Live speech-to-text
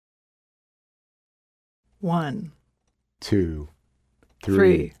1, 2,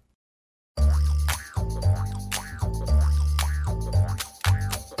 3.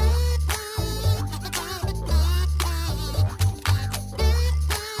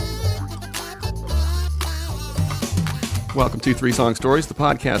 Welcome to Three Song Stories, the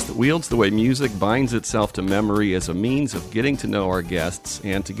podcast that wields the way music binds itself to memory as a means of getting to know our guests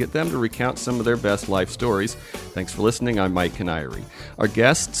and to get them to recount some of their best life stories. Thanks for listening. I'm Mike Canary. Our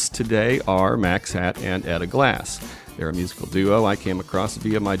guests today are Max Hatt and Etta Glass. They're a musical duo I came across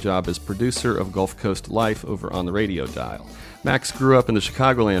via my job as producer of Gulf Coast Life over on the radio dial. Max grew up in the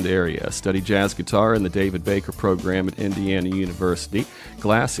Chicagoland area, studied jazz guitar in the David Baker program at Indiana University.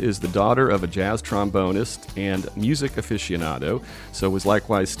 Glass is the daughter of a jazz trombonist and music aficionado, so was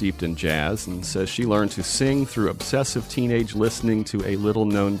likewise steeped in jazz, and says she learned to sing through obsessive teenage listening to a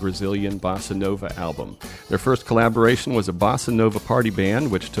little-known Brazilian bossa nova album. Their first collaboration was a bossa nova party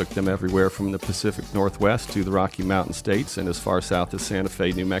band, which took them everywhere from the Pacific Northwest to the Rocky Mountain States and as far south as Santa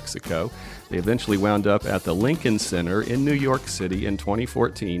Fe, New Mexico. They eventually wound up at the Lincoln Center in New York City in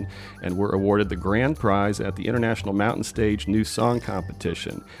 2014 and were awarded the grand prize at the International Mountain Stage New Song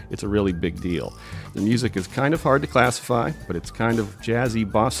Competition. It's a really big deal. The music is kind of hard to classify, but it's kind of jazzy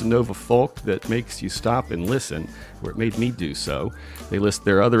bossa nova folk that makes you stop and listen, or it made me do so. They list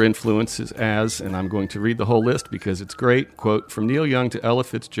their other influences as, and I'm going to read the whole list because it's great, quote, from Neil Young to Ella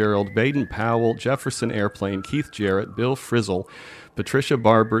Fitzgerald, Baden Powell, Jefferson Airplane, Keith Jarrett, Bill Frisell, Patricia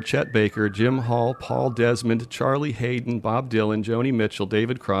Barber, Chet Baker, Jim Hall, Paul Desmond, Charlie Hayden, Bob Dylan, Joni Mitchell,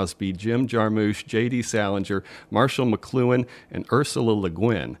 David Crosby, Jim Jarmusch, J.D. Salinger, Marshall McLuhan, and Ursula Le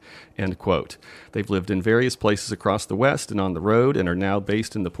Guin, end quote. They've lived in various places across the West and on the road and are now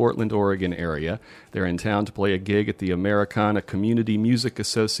based in the Portland, Oregon area. They're in town to play a gig at the Americana Community Music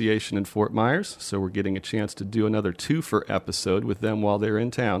Association in Fort Myers, so we're getting a chance to do another twofer episode with them while they're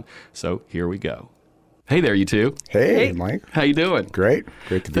in town. So here we go. Hey there, you two. Hey, Mike. How you doing? Great to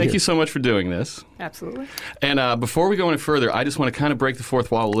be here. Thank you so much for doing this. Absolutely. And before we go any further, I just want to kind of break the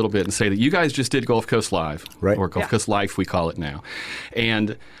fourth wall a little bit and say that you guys just did Gulf Coast Live, right? Or Gulf Coast Life, we call it now.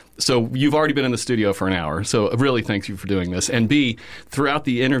 And so you've already been in the studio for an hour, so really thank you for doing this. And B, throughout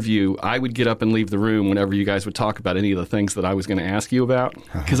the interview, I would get up and leave the room whenever you guys would talk about any of the things that I was going to ask you about,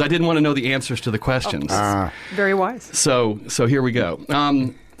 because I didn't want to know the answers to the questions. Very wise. So here we go.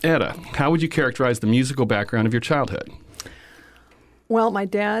 Etta, how would you characterize the musical background of your childhood? Well, my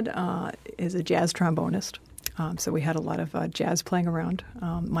dad is a jazz trombonist, so we had a lot of jazz playing around.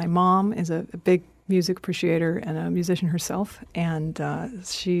 My mom is a big music appreciator and a musician herself, and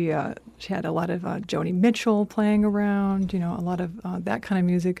she had a lot of Joni Mitchell playing around, a lot of that kind of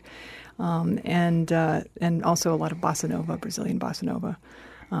music, and also a lot of bossa nova, Brazilian bossa nova.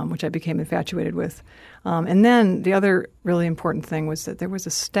 Which I became infatuated with. And then the other really important thing was that there was a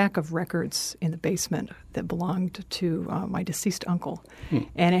stack of records in the basement that belonged to my deceased uncle.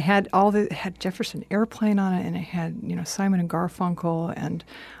 And it had it had Jefferson Airplane on it, and it had, Simon and Garfunkel and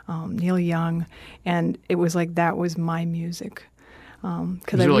Neil Young. And it was like that was my music. Was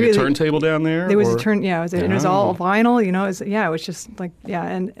there like a turntable down there? There was a and it was all vinyl, it was just like,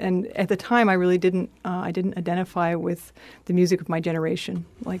 and at the time I really didn't identify with the music of my generation,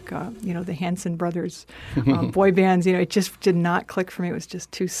 like, the Hanson Brothers, boy bands, it just did not click for me. It was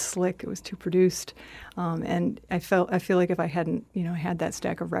just too slick. It was too produced. And I feel like if I hadn't, had that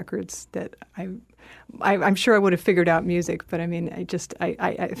stack of records that I'm sure I would have figured out music, but I mean,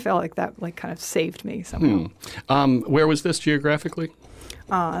 I felt like that kind of saved me somehow. Where was this geographically?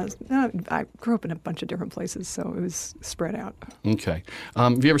 I grew up in a bunch of different places, so it was spread out. Okay.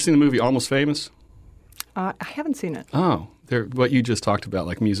 Have you ever seen the movie Almost Famous? I haven't seen it. Oh, what you just talked about,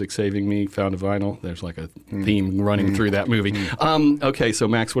 like music saving me, found a vinyl. There's like a theme running through that movie. Okay, so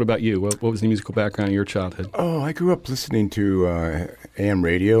Max, what about you? What was the musical background of your childhood? Oh, I grew up listening to AM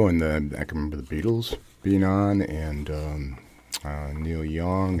radio, and I can remember the Beatles being on, and Neil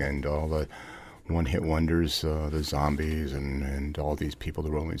Young, and all the one-hit wonders, the Zombies, and all these people,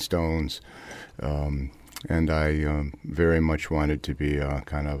 the Rolling Stones. And I very much wanted to be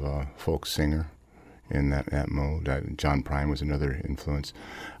kind of a folk singer in that mode. John Prine was another influence.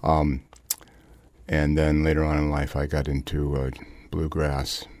 And then later on in life, I got into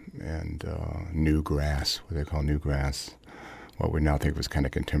bluegrass and new grass, what they call new grass, what we now think was kind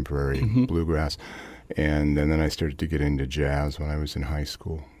of contemporary bluegrass. And then I started to get into jazz when I was in high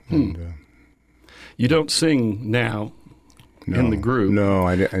school. And, you don't sing now. In the group. No,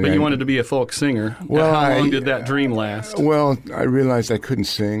 but you wanted to be a folk singer. Well, how long did that dream last? Well, I realized I couldn't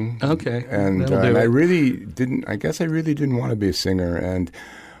sing. Okay, and I really didn't. I guess I really didn't want to be a singer, and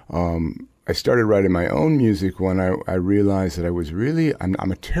I started writing my own music when I realized that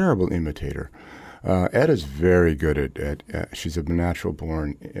I'm a terrible imitator. Edda's very good at she's a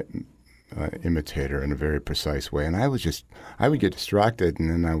natural-born imitator in a very precise way. And I would get distracted, and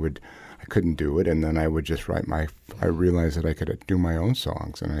then I couldn't do it, and then I would just I realized that I could do my own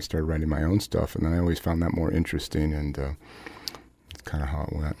songs, and I started writing my own stuff, and then I always found that more interesting, and it's kind of how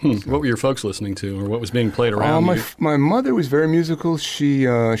it went. So. What were your folks listening to, or what was being played around you? My mother was very musical. She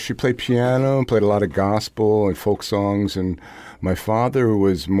played piano, played a lot of gospel and folk songs, and my father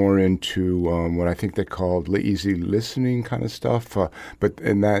was more into what I think they called easy listening kind of stuff. But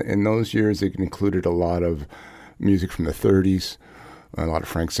in those years, it included a lot of music from the 30s, a lot of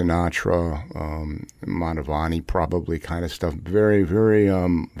Frank Sinatra, Mantovani, probably kind of stuff. Very, very,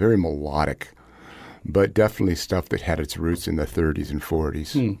 very melodic, but definitely stuff that had its roots in the 30s and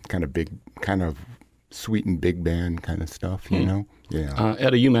 40s. Kind of sweetened big band kind of stuff, you know? Yeah.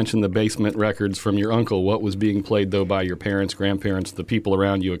 Edda, you mentioned the basement records from your uncle. What was being played, though, by your parents, grandparents, the people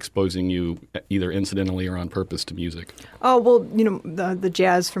around you, exposing you either incidentally or on purpose to music? Oh, well, the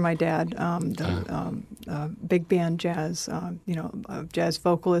jazz for my dad, big band jazz, jazz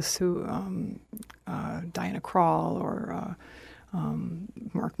vocalists who, Diana Krall or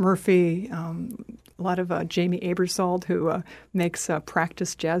Mark Murphy, a lot of Jamie Aebersold, who makes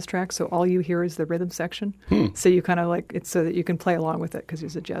practice jazz tracks, so all you hear is the rhythm section. So you kind of like it's so that you can play along with it because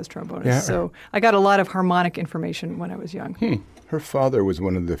he's a jazz trombonist. Yeah. So I got a lot of harmonic information when I was young. Her father was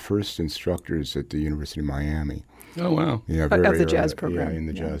one of the first instructors at the University of Miami. Oh, wow. Yeah, of the jazz program. Yeah, in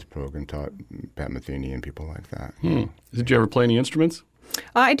the jazz program, taught Pat Metheny and people like that. Did you ever play any instruments?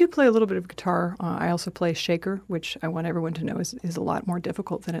 I do play a little bit of guitar. I also play shaker, which I want everyone to know is a lot more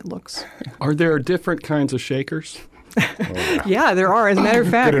difficult than it looks. Are there different kinds of shakers? Yeah, there are. As a matter of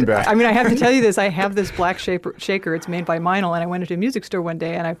fact, I mean, I have to tell you this. I have this black shaker. It's made by Meinl, and I went into a music store one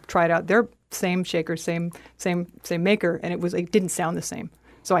day and I tried out their same shaker, same maker, and it didn't sound the same.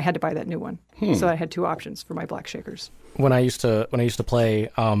 So I had to buy that new one. So I had two options for my black shakers. When I used to play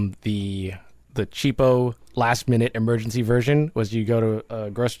the cheapo last-minute emergency version was you go to a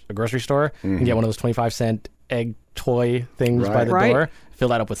grocery store and get one of those 25-cent egg toy things by the door, fill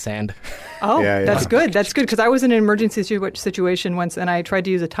that up with sand. Oh, that's good. That's good because I was in an emergency situation once, and I tried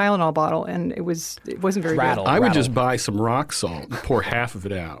to use a Tylenol bottle, and it wasn't very good. I would just buy some rock salt and pour half of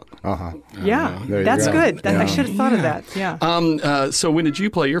it out. Yeah, that's good. I should have thought of that. Yeah. So when did you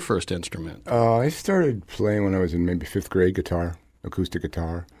play your first instrument? I started playing when I was in maybe 5th grade, acoustic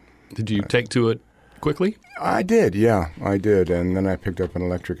guitar. Did you take to it quickly? I did, yeah, I did, and then I picked up an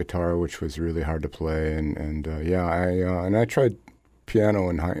electric guitar, which was really hard to play, and I tried piano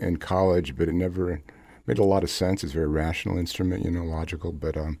in college, but it never made a lot of sense. It's a very rational instrument, logical,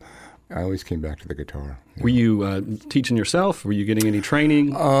 but I always came back to the guitar. Yeah. Were you teaching yourself? Were you getting any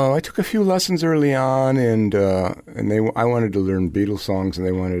training? I took a few lessons early on, and I wanted to learn Beatles songs, and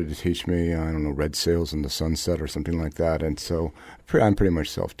they wanted to teach me, Red Sails in the Sunset or something like that, and so I'm pretty much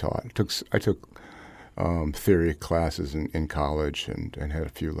self-taught. I took theory classes in college and had a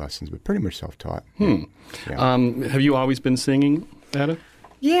few lessons, but pretty much self-taught. Yeah. Have you always been singing, Edda?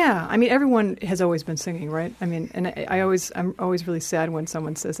 Yeah, I mean, everyone has always been singing, right? I mean, and I'm always really sad when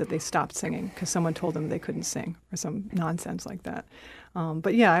someone says that they stopped singing because someone told them they couldn't sing or some nonsense like that.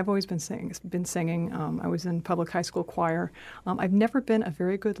 But yeah, I've always been singing. I was in public high school choir. I've never been a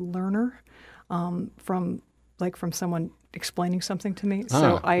very good learner from someone explaining something to me.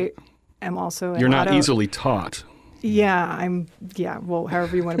 So I am also You're not easily taught. Yeah, well,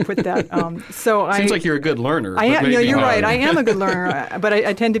 however you want to put that. Seems like you're a good learner. I am. You're right. I am a good learner, but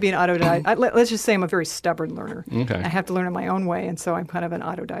I tend to be an autodidact. Let's just say I'm a very stubborn learner. Okay. I have to learn in my own way, and so I'm kind of an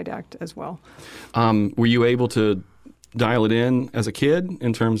autodidact as well. Were you able to dial it in as a kid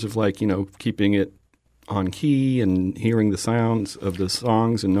in terms of keeping it on key and hearing the sounds of the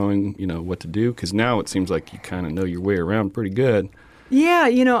songs and knowing what to do? Because now it seems like you kind of know your way around pretty good. Yeah,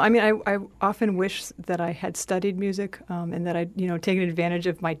 I mean, I often wish that I had studied music and that I'd, taken advantage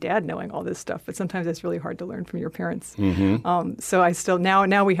of my dad knowing all this stuff. But sometimes it's really hard to learn from your parents. Mm-hmm. So I still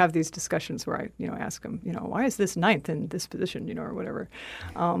now we have these discussions where I, ask them, why is this ninth in this position, or whatever.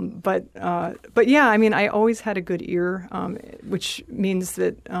 But yeah, I mean, I always had a good ear, which means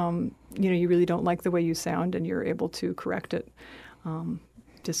that you really don't like the way you sound and you're able to correct it.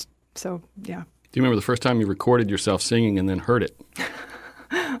 Yeah. Do you remember the first time you recorded yourself singing and then heard it?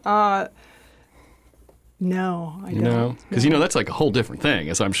 No, I don't. No? Because, that's like a whole different thing,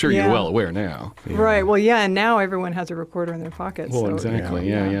 as I'm sure you're well aware now. Yeah. Right. Well, yeah, and now everyone has a recorder in their pocket. Well, so, exactly.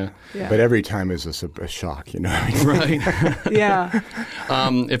 Yeah. But every time is a shock, Right. Yeah.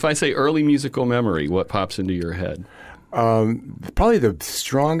 If I say early musical memory, what pops into your head? Probably the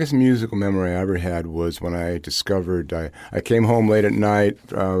strongest musical memory I ever had was when I discovered, I came home late at night.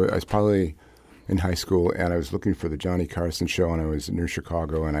 I was probably in high school, and I was looking for the Johnny Carson show, and I was near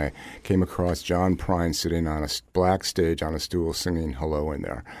Chicago, and I came across John Prine sitting on a black stage on a stool singing Hello in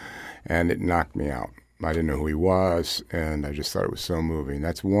there, and it knocked me out. I didn't know who he was, and I just thought it was so moving.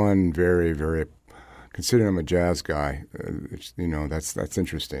 That's one very, very, considering I'm a jazz guy, that's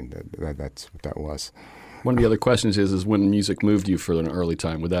interesting. That's what that was. One of the other questions is when music moved you for an early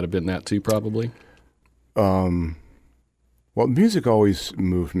time. Would that have been that too, probably? Well, music always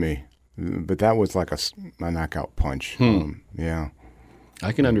moved me, but that was like a knockout punch. Yeah.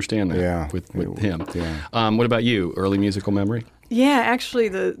 I can understand that with him. Yeah. What about you? Early musical memory? Yeah, actually,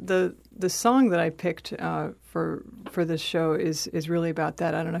 the song that I picked for this show is really about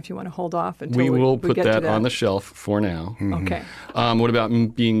that. I don't know if you want to hold off until we will we put get that to on the shelf for now. Mm-hmm. Okay. What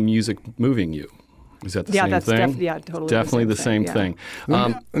about being music moving you? Is that the same thing? Totally. Definitely the same thing.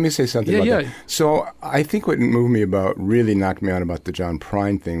 Let me say something about that. So I think what moved me really knocked me out about the John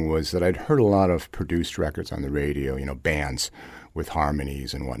Prine thing was that I'd heard a lot of produced records on the radio, bands with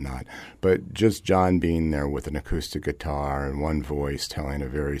harmonies and whatnot. But just John being there with an acoustic guitar and one voice telling a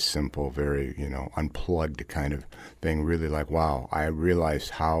very simple, very, unplugged kind of thing, really wow, I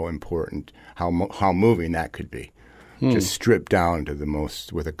realized how important, how moving that could be. Just stripped down to the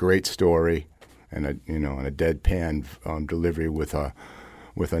most, with a great story, and a deadpan delivery with a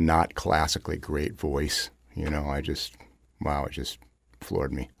not classically great voice. It just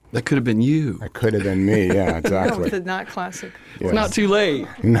floored me. That could have been you. That could have been me. Yeah, exactly. with the not classic. Yes. It's not too late.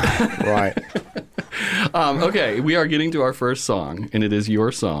 Right. Okay, we are getting to our first song, and it is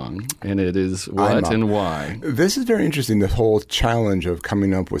your song, and it is what and why. This is very interesting, the whole challenge of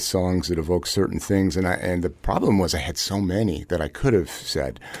coming up with songs that evoke certain things, and the problem was I had so many that I could have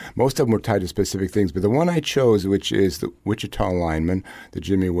said. Most of them were tied to specific things, but the one I chose, which is the Wichita Lineman, the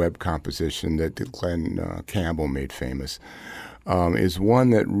Jimmy Webb composition that Glenn Campbell made famous, is one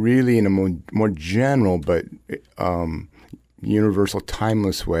that really, in a more general but universal,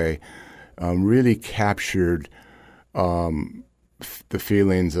 timeless way, really captured the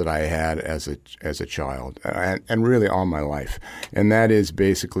feelings that I had as a child, and really all my life. And that is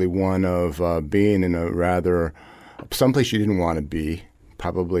basically one of being in someplace you didn't want to be,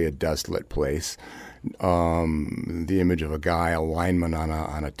 probably a desolate place. The image of a lineman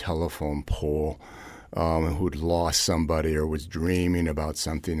on a telephone pole, who'd lost somebody or was dreaming about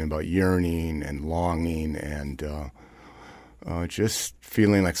something, about yearning and longing and just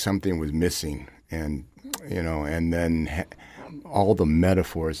feeling like something was missing. And, and then all the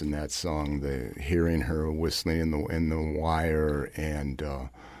metaphors in that song, the hearing her whistling in the wire and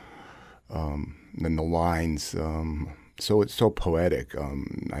then the lines. So it's so poetic.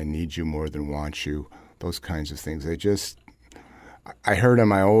 I need you more than want you. Those kinds of things. I heard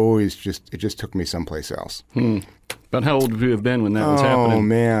them. It just took me someplace else. But how old would you have been when that was happening? Oh,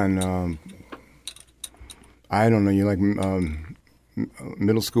 man. I don't know. You like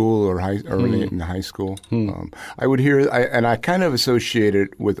middle school or early in high school? I would hear, and I kind of associate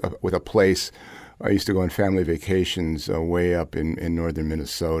it with a place. I used to go on family vacations way up in northern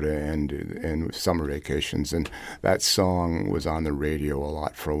Minnesota and summer vacations, and that song was on the radio a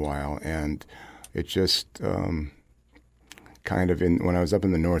lot for a while, and it just kind of when I was up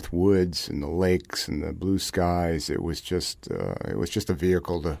in the North Woods and the lakes and the blue skies, it was just a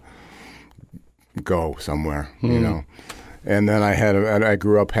vehicle to go somewhere, And then I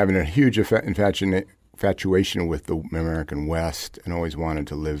grew up having a huge infatuation with the American West and always wanted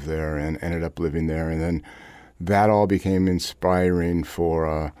to live there and ended up living there. And then that all became inspiring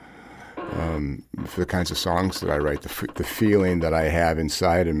for the kinds of songs that I write, the feeling that I have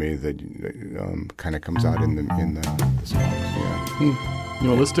inside of me that kind of comes out in the songs. Yeah. You want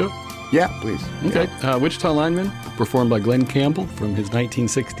to listen to it? Yeah, please. Okay. Wichita Lineman, performed by Glenn Campbell from his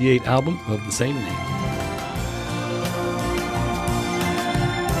 1968 album of the same name.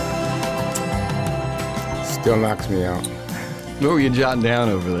 Still knocks me out. What were you jotting down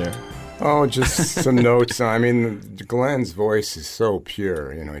over there? Oh, just some notes. I mean, Glenn's voice is so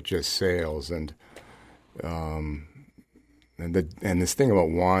pure. It just sails, and this thing about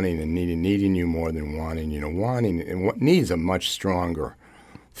wanting and needing you more than wanting. Wanting and needs a much stronger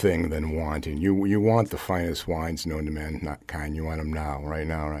thing than wanting. You want the finest wines known to mankind. You want them now, right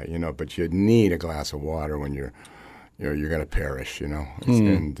now, right? But you need a glass of water when you're going to perish.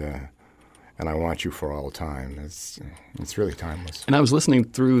 And I want you for all time. It's really timeless. And I was listening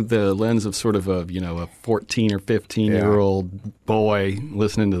through the lens of sort of a 14 or 15-year-old boy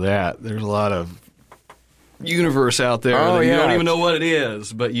listening to that. There's a lot of universe out there that you don't even know what it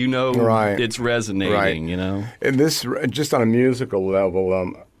is, but it's resonating, right. And this, just on a musical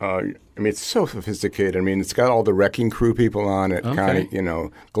level, I mean, it's so sophisticated. I mean, it's got all the Wrecking Crew people on it. Okay. Kind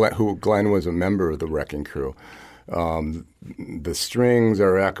of, Glenn was a member of the Wrecking Crew. The strings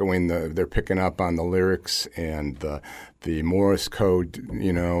are echoing. They're picking up on the lyrics, and the Morse code.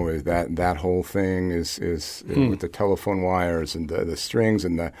 Is that whole thing is with the telephone wires and the strings,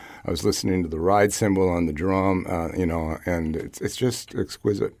 and I was listening to the ride cymbal on the drum. And it's just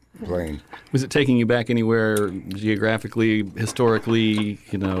exquisite playing. Was it taking you back anywhere geographically, historically,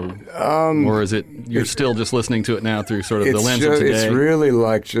 or is it you're still just listening to it now through sort of the lens of today? It's really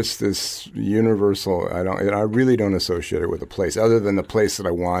like just this universal. I really don't associate it with a place other than the place that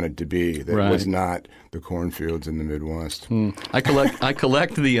I wanted to be. That was not the cornfields in the Midwest. I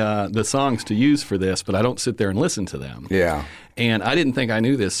collect the songs to use for this, but I don't sit there and listen to them. Yeah. And I didn't think I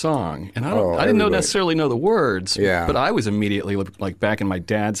knew this song, and I didn't everybody. necessarily know the words. Yeah. But I was immediately like back in my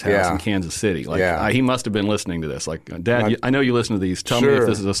dad's house in Kansas City. He must have been listening to this. Like, Dad, I know you listen to these. Tell me if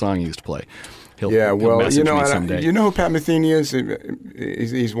this is a song you used to play. He'll message me someday. You know who Pat Metheny is?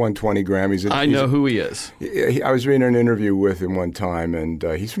 He's won 20 Grammys. I know who he is. I was reading an interview with him one time, and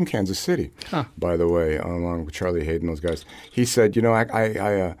he's from Kansas City, by the way, along with Charlie Hayden, those guys. He said,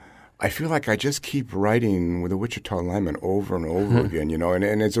 I feel like I just keep writing with the Wichita Lineman over and over again,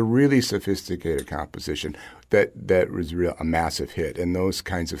 and it's a really sophisticated composition that was a massive hit, and those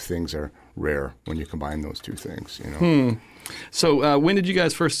kinds of things are rare when you combine those two things, So when did you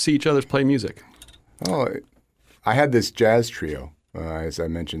guys first see each other play music? Oh, I had this jazz trio, as I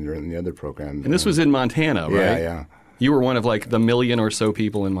mentioned in the other program. And this was in Montana, right? Yeah. You were one of like the million or so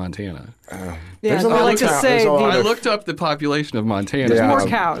people in Montana. There's a I lot like of to town- say there's a lot I of- looked up the population of Montana. there's Yeah, more about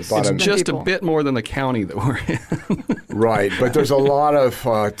cows. a- than Just people. a bit more than the county that we're in. Right, but there's a lot of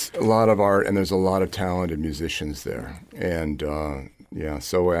art, and there's a lot of talented musicians there, and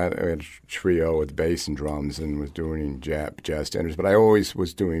so I had a trio with bass and drums, and was doing jazz standards. But I always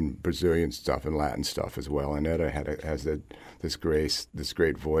was doing Brazilian stuff and Latin stuff as well. And Etta has this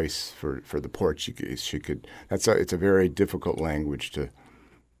great voice for the Portuguese. It's a very difficult language to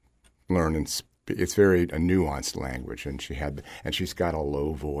learn and speak. It's very a nuanced language, and she's got a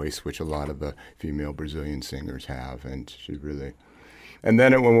low voice, which a lot of the female Brazilian singers have, and she really. And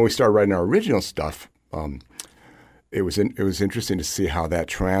then when we started writing our original stuff, it was interesting to see how that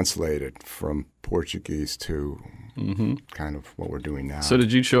translated from Portuguese to kind of what we're doing now. So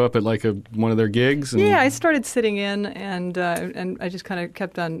did you show up at like one of their gigs? And... Yeah, I started sitting in, and I just kind of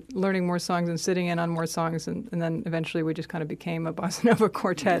kept on learning more songs and sitting in on more songs, and then eventually we just kind of became a bossa nova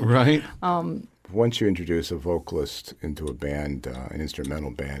quartet. Right. Once you introduce a vocalist into a band, an instrumental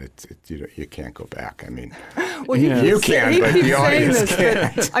band, you can't go back. I mean, Well, you can, but the audience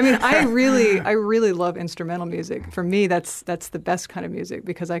can't. But, I mean, I really love instrumental music. For me, that's the best kind of music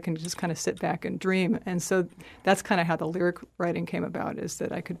because I can just kind of sit back and dream. And so that's kind of how the lyric writing came about, is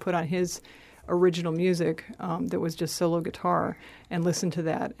that I could put on his original music that was just solo guitar and listen to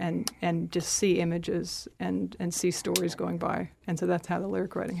that and just see images and see stories going by. And so that's how the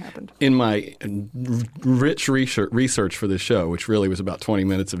lyric writing happened. In my rich research for this show, which really was about 20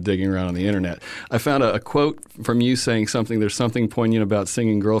 minutes of digging around on the internet, I found a quote from you saying there's something poignant about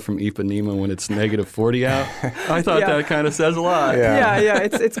singing Girl from Ipanema when it's -40 out. I thought that kind of says a lot. Yeah.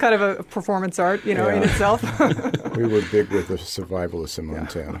 It's kind of a performance art, in itself. We were big with the survivalists in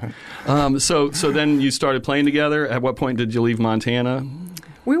Montana. So then you started playing together. At what point did you leave Montana?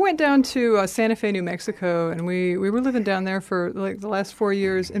 We went down to Santa Fe, New Mexico, and we were living down there for like the last 4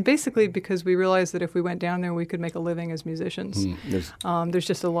 years. And basically because we realized that if we went down there, we could make a living as musicians. There's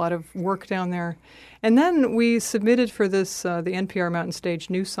just a lot of work down there. And then we submitted for this the NPR Mountain Stage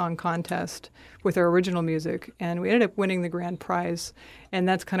New Song Contest with our original music, and we ended up winning the grand prize. And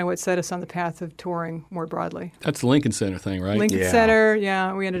that's kind of what set us on the path of touring more broadly. That's the Lincoln Center thing, right? Lincoln Center,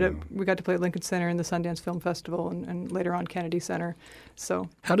 we got to play at Lincoln Center and the Sundance Film Festival, and later on Kennedy Center. So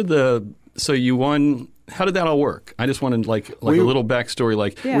you won? How did that all work? I just wanted like a little backstory.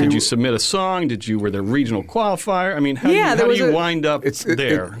 Did you submit a song? Were there regional qualifier? I mean, how do you wind up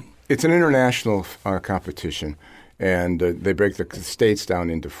there? It's an international competition. And they break the states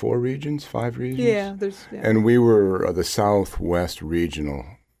down into 5 regions. Yeah, And we were the Southwest regional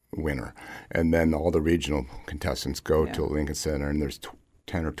winner. And then all the regional contestants go to Lincoln Center, and there's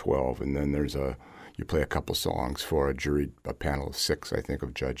 10 or 12. And then you play a couple songs for a panel of 6, I think,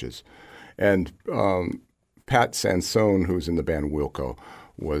 of judges. And Pat Sansone, who's in the band Wilco,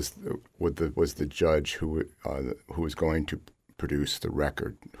 was the judge who was going to produce the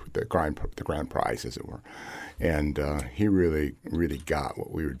record, the grand prize, as it were. And he really, really got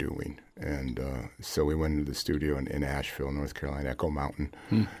what we were doing. And so we went into the studio in Asheville, North Carolina, Echo Mountain,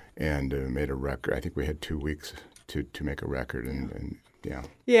 and made a record. I think we had 2 weeks to make a record, and yeah.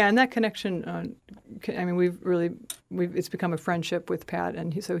 Yeah, and that connection, I mean, it's become a friendship with Pat,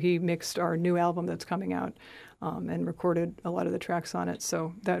 and so he mixed our new album that's coming out and recorded a lot of the tracks on it.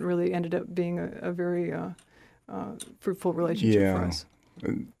 So that really ended up being a very fruitful relationship for us.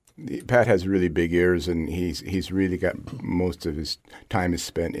 Pat has really big ears, and he's really got most of his time is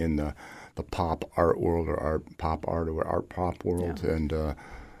spent in the pop art world or art pop world, and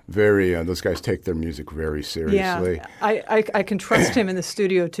those guys take their music very seriously. Yeah, I can trust him in the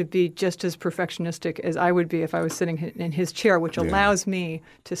studio to be just as perfectionistic as I would be if I was sitting in his chair, which allows me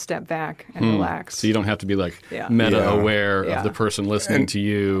to step back and relax. So you don't have to be like meta-aware of the person listening to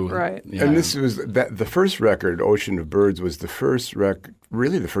you. Right. Yeah. And this was the first record, Ocean of Birds, was the first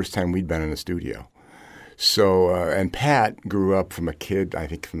really the first time we'd been in a studio. So, and Pat grew up from a kid, I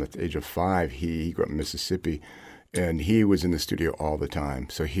think from the age of 5. He grew up in Mississippi, and he was in the studio all the time.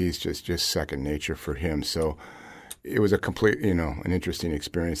 So he's just second nature for him. So it was a complete, an interesting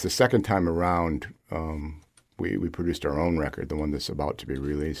experience. The second time around, we produced our own record, the one that's about to be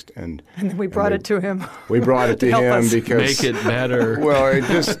released. And then we brought it to him. We brought it to him because... Make it better. Well, it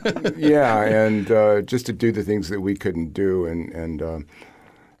just, and just to do the things that we couldn't do. And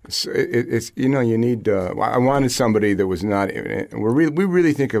so it's you need. I wanted somebody that was not. We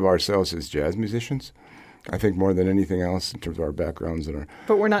really think of ourselves as jazz musicians. I think more than anything else in terms of our backgrounds and our.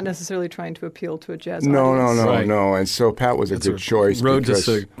 But we're not necessarily trying to appeal to a jazz audience. No. And so Pat was a good choice. Road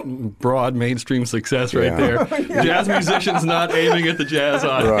to broad mainstream success right there. Jazz musicians not aiming at the jazz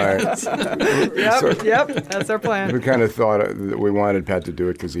audience. Right. Yep. That's our plan. We kind of thought that we wanted Pat to do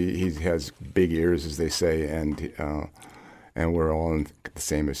it because he has big ears, as they say, and we're all on the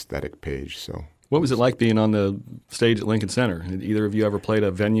same aesthetic page. So, what was it like being on the stage at Lincoln Center? Had either of you ever played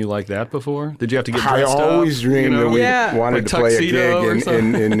a venue like that before? Did you have to get dressed up? I always dreamed that we wanted to play a gig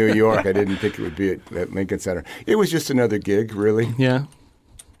in New York. I didn't think it would be at Lincoln Center. It was just another gig, really. Yeah.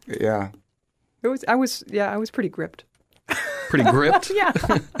 Yeah. I was pretty gripped. Pretty gripped? Yeah.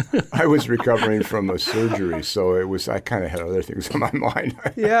 I was recovering from a surgery, so I kind of had other things on my mind.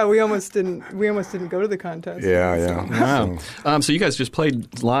 Yeah, we almost didn't go to the contest. Yeah. Wow. So you guys just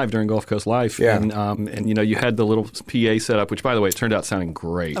played live during Gulf Coast Live, and you had the little PA set up, which by the way, it turned out sounding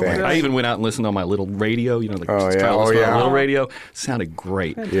great. I even went out and listened on my little radio, little radio. Sounded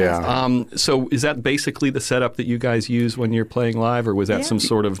great. Fantastic. Yeah. So is that basically the setup that you guys use when you're playing live, or was that some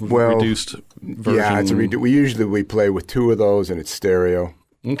sort of reduced version? Yeah, it's we play with 2 of those, and it's stereo.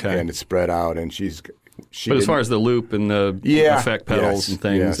 Okay. And it's spread out, and but as far as the loop and the effect pedals and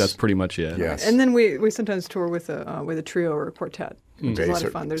things, that's pretty much it. Yes. And then we sometimes tour with a trio or a quartet. Which is a lot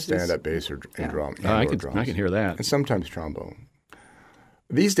of fun. There's stand-up bass or drum. I can hear that. And sometimes trombone.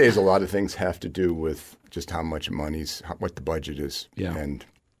 These days, a lot of things have to do with just how much what the budget is. Yeah. And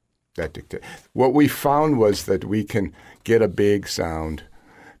that dictates. What we found was that we can get a big sound,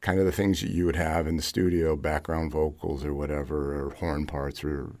 kind of the things that you would have in the studio, background vocals or whatever, or horn parts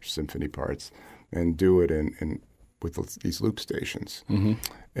or symphony parts, and do it with these loop stations,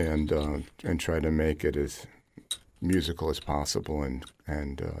 and try to make it as musical as possible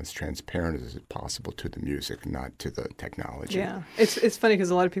and as transparent as possible to the music, not to the technology. Yeah, it's funny because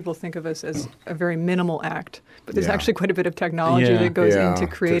a lot of people think of us as a very minimal act, but there's actually quite a bit of technology that goes into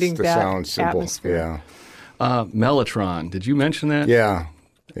creating that sound simple. atmosphere. Yeah. Mellotron, did you mention that? Yeah.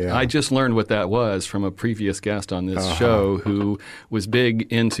 Yeah. I just learned what that was from a previous guest on this show who was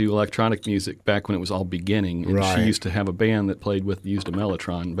big into electronic music back when it was all beginning. And she used to have a band that used a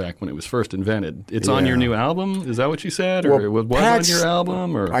Mellotron back when it was first invented. It's on your new album? Is that what you said? Or it was on your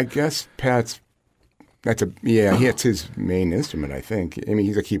album? Or I guess Pat's... it's his main instrument, I think. I mean,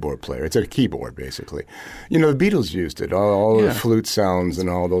 he's a keyboard player. It's a keyboard, basically. The Beatles used it, all the flute sounds and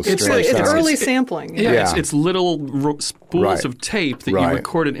all those strange sounds. It's early sampling. It's little spools of tape that you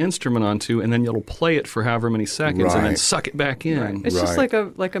record an instrument onto, and then you'll play it for however many seconds, and then suck it back in. Right. It's just like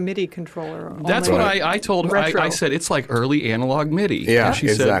a MIDI controller. That's what I told her. I said, it's like early analog MIDI. Yeah, and she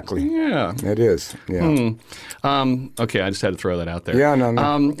exactly. Said, yeah. It is, yeah. Okay, I just had to throw that out there. Yeah,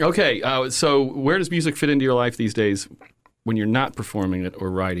 no. Okay, so where does music fit into your life these days when you're not performing it or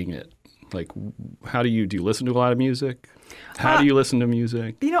writing it? Like, how do you listen to a lot of music? How do you listen to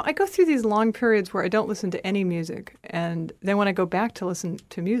music? I go through these long periods where I don't listen to any music. And then when I go back to listen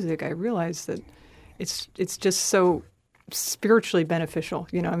to music, I realize that it's just so spiritually beneficial.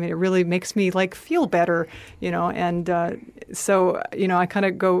 It really makes me feel better, and so I kind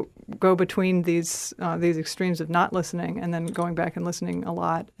of go between these extremes of not listening and then going back and listening a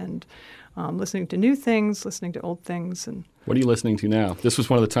lot and listening to new things, listening to old things. And what are you listening to now? This was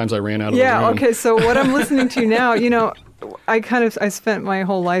one of the times I ran out of the room. Okay, so what I'm listening to now, I spent my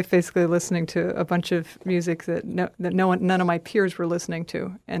whole life basically listening to a bunch of music that none of my peers were listening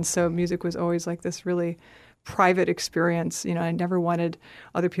to, and so music was always like this really private experience. You know, I never wanted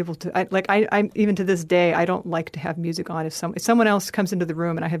other people to. I even to this day, I don't like to have music on. If someone else comes into the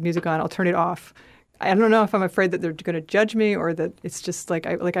room and I have music on, I'll turn it off. I don't know if I'm afraid that they're going to judge me or that it's just like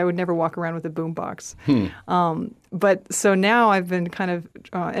I would never walk around with a boombox. But so now I've been kind of,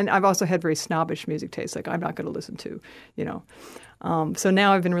 and I've also had very snobbish music tastes. Like I'm not going to listen to, you know. So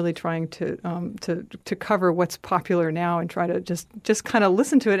now I've been really trying to cover what's popular now and try to just kind of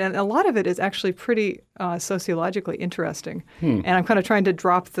listen to it. And a lot of it is actually pretty sociologically interesting. And I'm kind of trying to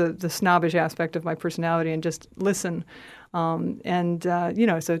drop the snobbish aspect of my personality and just listen. You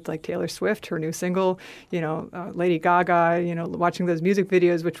know, so it's like Taylor Swift, her new single, you know, Lady Gaga, you know, watching those music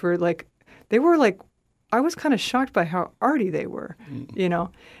videos, which were like, I was kind of shocked by how arty they were, you know.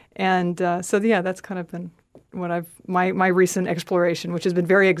 And so, yeah, that's kind of been what my recent exploration, which has been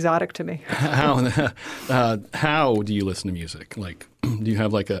very exotic to me. How do you listen to music? Like, do you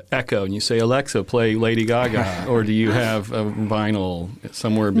have like a Echo and you say, Alexa, play Lady Gaga? Or do you have a vinyl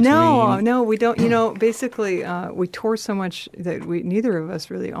somewhere between? No, we don't. You know, basically, we tour so much that neither of us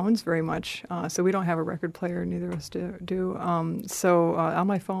really owns very much. So we don't have a record player. Neither of us do. So on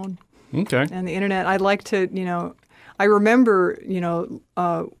my phone. Okay. And the internet. I'd like to, you know, I remember, you know,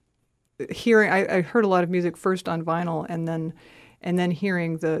 hearing. I heard a lot of music first on vinyl, and then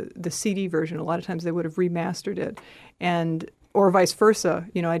hearing the CD version. A lot of times they would have remastered it, or vice versa.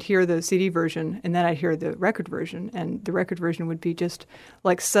 You know, I'd hear the CD version and then I'd hear the record version, and the record version would be just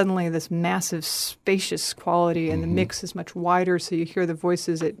like suddenly this massive, spacious quality, and the mix is much wider, so you hear the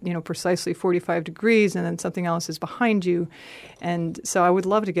voices at, you know, precisely 45 degrees, and then something else is behind you. And so I would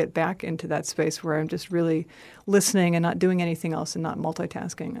love to get back into that space where I'm just really listening and not doing anything else and not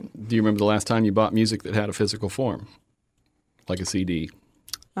multitasking. Do you remember the last time you bought music that had a physical form, like a CD?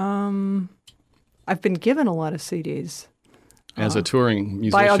 I've been given a lot of CDs. As a touring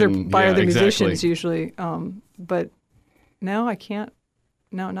musician. By other exactly. musicians usually. But now I can't.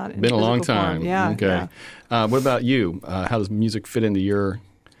 No, not in Been a long physical time. form. Yeah. Okay. Yeah. What about you? How does music fit into your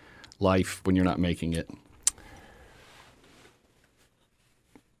life when you're not making it?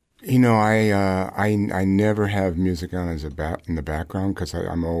 You know, I never have music on in the background because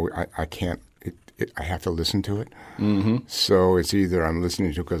I can't. I have to listen to it. Mm-hmm. So it's either I'm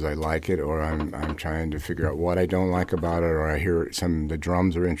listening to it because I like it, or I'm trying to figure out what I don't like about it, or I hear the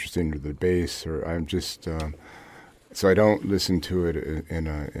drums are interesting, or the bass, or I'm just so I don't listen to it in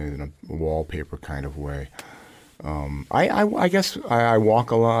a wallpaper kind of way. I guess I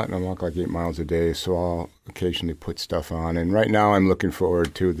walk a lot, and I walk like 8 miles a day, so I'll occasionally put stuff on. And right now I'm looking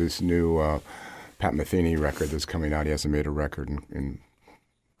forward to this new Pat Metheny record that's coming out. He hasn't made a record in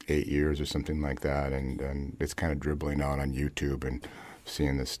 8 years or something like that, and it's kind of dribbling out on YouTube and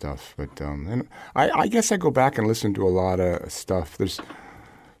seeing this stuff. But and I guess I go back and listen to a lot of stuff. There's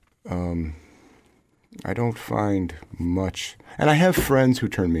I don't find much, and I have friends who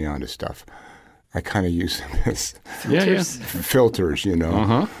turn me on to stuff. I kind of use them as filters, you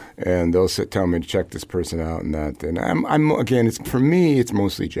know, and they'll tell me to check this person out and that. And I'm again, for me, it's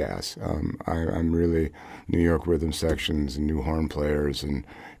mostly jazz. I'm really New York rhythm sections and new horn players and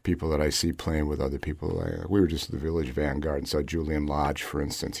people that I see playing with other people. We were just at the Village Vanguard and saw Julian Lodge, for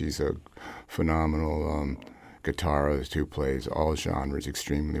instance. He's a phenomenal guitarist who plays all genres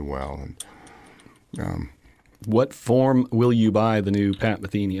extremely well. And what form will you buy the new Pat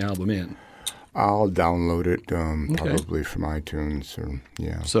Metheny album in? I'll download it probably from iTunes.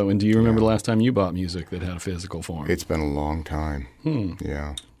 So, and do you remember the last time you bought music that had a physical form? It's been a long time.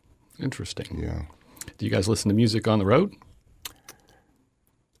 Yeah. Interesting. Yeah. Do you guys listen to music on the road?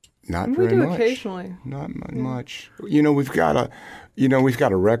 Not we very do much. Occasionally. Not much. You know, we've got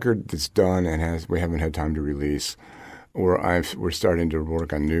a record that's done and we haven't had time to release. We're starting to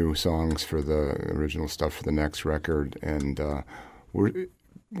work on new songs for the original stuff for the next record, and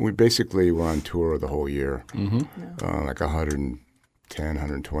we basically were on tour the whole year, like 110,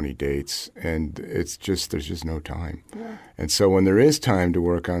 120 dates, and it's just there's just no time. Yeah. And so when there is time to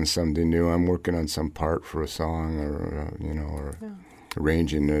work on something new, I'm working on some part for a song, or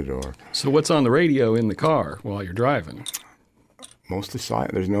arranging it, or. So what's on the radio in the car while you're driving? Mostly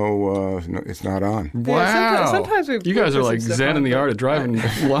silent. There's no, it's not on. Wow. Yeah, sometimes you guys are like zen in the art of driving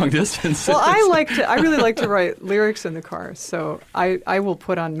long distances. Well, I really like to write lyrics in the car. So I will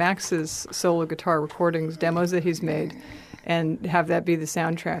put on Max's solo guitar recordings, demos that he's made, and have that be the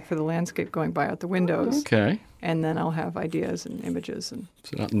soundtrack for the landscape going by out the windows. Okay. and then I'll have ideas and images. And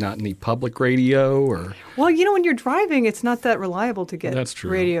So not any public radio or... well, when you're driving, it's not that reliable to get That's true.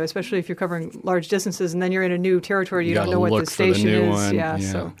 radio, especially if you're covering large distances, and then you're in a new territory. You don't gotta know what look the for the station new is. one. Yeah.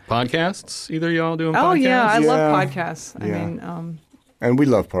 So. Podcasts? Either of y'all doing podcasts? Oh yeah, I love Yeah. podcasts. I Yeah. mean, And we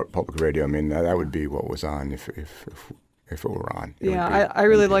love public radio. I mean, that would be what was on if it were on. It would yeah, be- I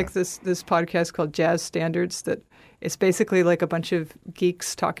really it'd be like on. this podcast called Jazz Standards. That it's basically like a bunch of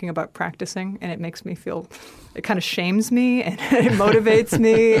geeks talking about practicing, and it makes me feel. It kind of shames me and it motivates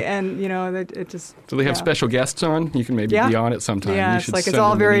me, and it just. Do they have yeah. special guests on? You can maybe Yeah. be on it sometime. Yeah, You it's should like it's send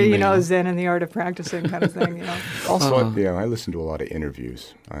all them an very email. Zen in the art of practicing kind of thing. Also, Uh-huh. I listen to a lot of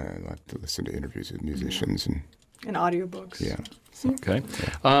interviews. I like to listen to interviews with musicians and And audiobooks. yeah. Okay.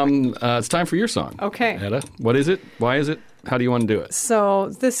 It's time for your song. Okay. Etta, what is it? Why is it? How do you want to do it? So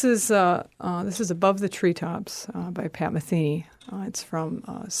this is Above the Treetops by Pat Metheny. It's from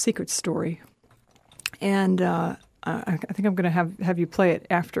Secret Story, and I think I'm going to have you play it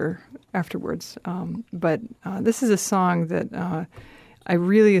afterwards. But this is a song that I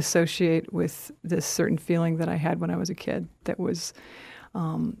really associate with this certain feeling that I had when I was a kid. That was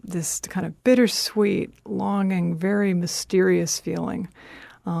this kind of bittersweet, longing, very mysterious feeling.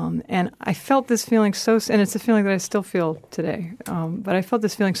 And I felt this feeling and it's a feeling that I still feel today. But I felt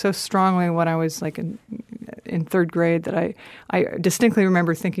this feeling so strongly when I was like in third grade that I distinctly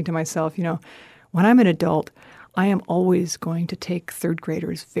remember thinking to myself, when I'm an adult, I am always going to take third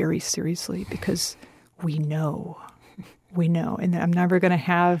graders very seriously because we know. And I'm never going to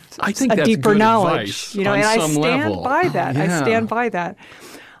have I think a that's deeper good knowledge, advice on and I some stand level. by that. Yeah. I stand by that.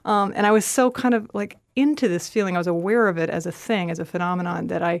 And I was so kind of like into this feeling. I was aware of it as a thing, as a phenomenon,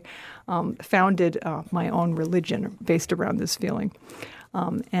 that I founded my own religion based around this feeling.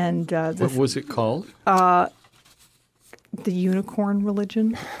 What was it called? The unicorn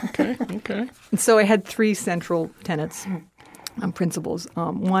religion. Okay. And so I had three central tenets, principles.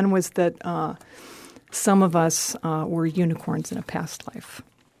 One was that some of us were unicorns in a past life.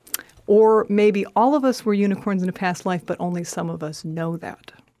 Or maybe all of us were unicorns in a past life, but only some of us know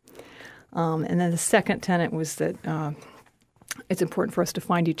that. And then the second tenet was that it's important for us to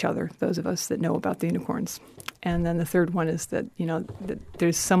find each other, those of us that know about the unicorns. And then the third one is that, that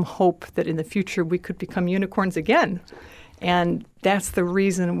there's some hope that in the future we could become unicorns again. And that's the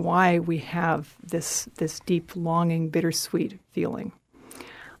reason why we have this deep, longing, bittersweet feeling.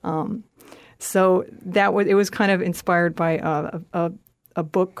 So it was kind of inspired by a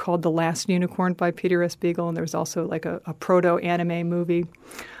book called The Last Unicorn by Peter S. Beagle, and there was also like a proto-anime movie.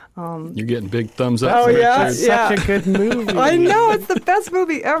 You're getting big thumbs up. Oh, from yeah. Richard. Yeah. Such a good movie. I know, it's the best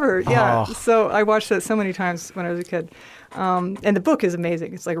movie ever. Yeah. Oh. So I watched that so many times when I was a kid. And the book is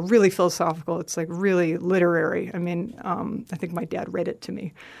amazing. It's like really philosophical. It's like really literary. I mean, I think my dad read it to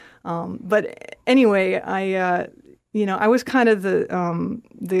me. But anyway, I was kind of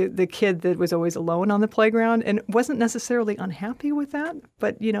the kid that was always alone on the playground and wasn't necessarily unhappy with that.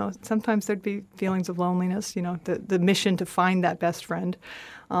 But, sometimes there'd be feelings of loneliness, the mission to find that best friend.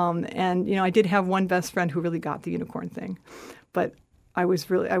 And I did have one best friend who really got the unicorn thing. But I was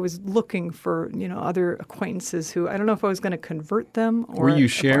looking for, other acquaintances who, I don't know if I was going to convert them or. Were you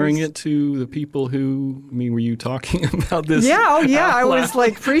if I sharing was- it to the people were you talking about this? Yeah, I out was loud?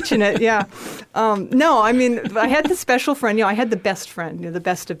 like preaching it, yeah. No, I mean, I had the special friend, I had the best friend, the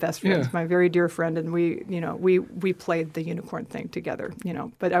best of best friends, Yeah. my very dear friend, and we played the unicorn thing together,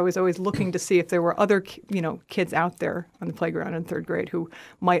 But I was always looking to see if there were other, kids out there on the playground in third grade who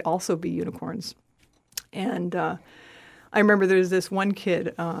might also be unicorns. And I remember there was this one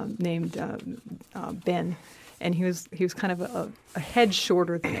kid named Ben, and he was kind of a head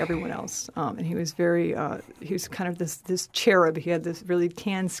shorter than everyone else, and he was he was kind of this cherub. He had this really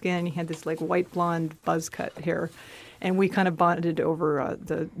tan skin. He had this like white blonde buzz cut hair, and we kind of bonded over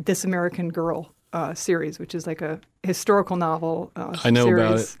the This American Girl series, which is like a historical novel. I know series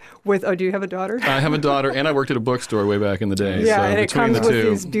about it. With do you have a daughter? I have a daughter, and I was at a bookstore way back in the day. Yeah, so and it between comes the with two,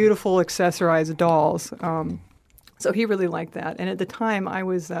 these beautiful accessorized dolls. So he really liked that. And at the time, I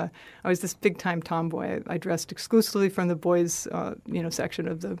was this big time tomboy. I dressed exclusively from the boys' section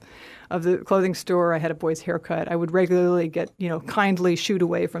of the clothing store. I had a boy's haircut. I would regularly get kindly shooed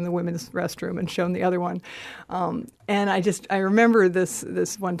away from the women's restroom and shown the other one. And I remember this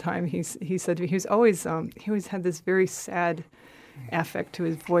one time he said to me, he always had this very sad affect to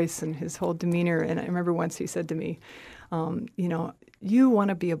his voice and his whole demeanor. And I remember once he said to me, you want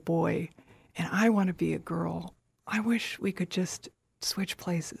to be a boy and I want to be a girl. I wish we could just switch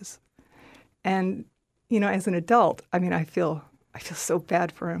places. And, as an adult, I mean, I feel so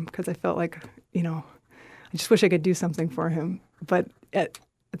bad for him because I felt like, I just wish I could do something for him. But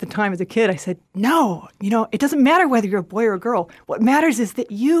at the time as a kid, I said, no, it doesn't matter whether you're a boy or a girl. What matters is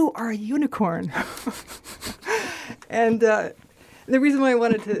that you are a unicorn. And the reason why I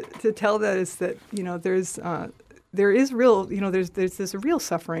wanted to tell that is that, there is real, there's this real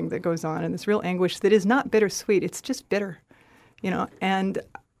suffering that goes on and this real anguish that is not bittersweet. It's just bitter, and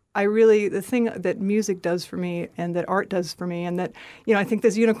the thing that music does for me and that art does for me, and that, I think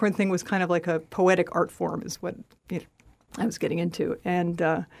this unicorn thing was kind of like a poetic art form is what I was getting into. And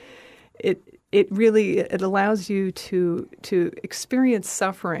it really allows you to experience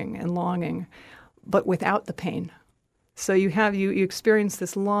suffering and longing, but without the pain. So you experience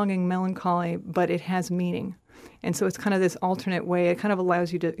this longing, melancholy, but it has meaning. And so it's kind of this alternate way. It kind of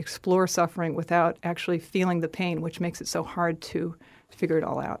allows you to explore suffering without actually feeling the pain, which makes it so hard to figure it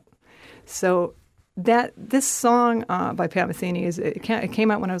all out. So this song by Pat Metheny it came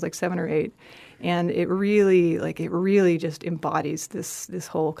out when I was like 7 or 8, and it really just embodies this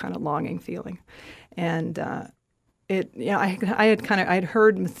whole kind of longing feeling. And I had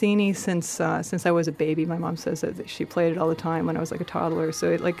heard Metheny since I was a baby. My mom says that she played it all the time when I was like a toddler.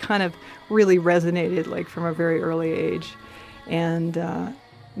 So it kind of really resonated from a very early age. And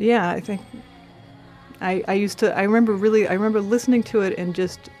I think I remember listening to it and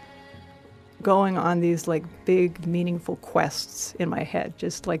just going on these big meaningful quests in my head,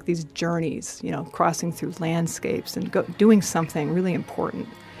 just like these journeys, crossing through landscapes and doing something really important.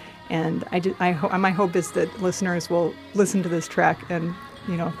 And my hope is that listeners will listen to this track and,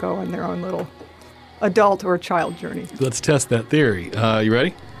 go on their own little adult or child journey. Let's test that theory. You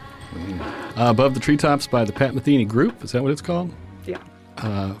ready? Above the Treetops by the Pat Metheny Group. Is that what it's called? Yeah.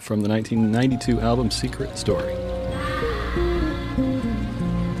 From the 1992 album Secret Story.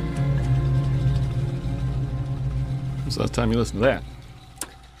 So last time you listened to that?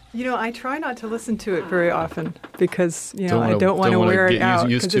 I try not to listen to it very often because, I don't want to wear it out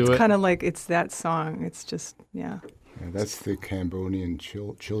because it's kind of like it's that song. It's just, yeah. That's the Cambodian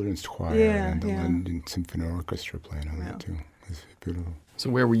Children's Choir and the London Symphony Orchestra playing on that too. It's beautiful. So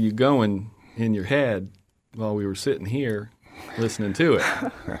where were you going in your head while we were sitting here listening to it?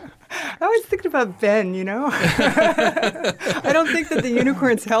 I was thinking about Ben, I don't think that the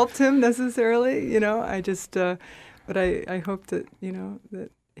unicorns helped him necessarily, I just, but I hope that, that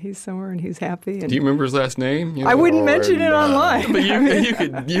he's somewhere and he's happy. And do you remember his last name? I wouldn't mention it online. But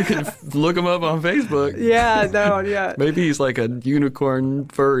you could look him up on Facebook. Yeah. Maybe he's like a unicorn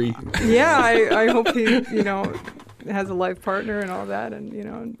furry. Yeah, I hope he, has a life partner and all that,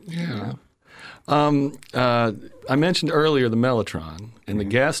 and Yeah. I mentioned earlier the Mellotron, and the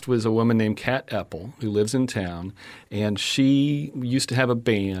guest was a woman named Kat Eppel, who lives in town, and she used to have a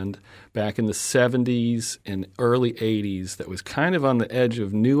band back in the 70s and early 80s that was kind of on the edge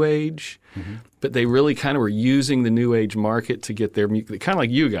of New Age, but they really kind of were using the New Age market to get their music, kind of like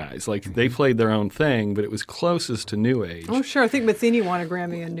you guys. They played their own thing, but it was closest to New Age. Oh, sure. I think Metheny won a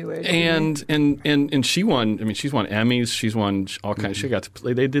Grammy in New Age. And she won, she's won Emmys, she's won all kinds. She got to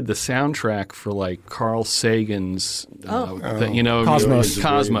play. They did the soundtrack for Carl Sagan's, Cosmos.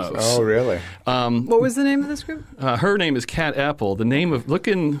 Oh, really? What was the name of this group? Her name is Kat Eppel. The name of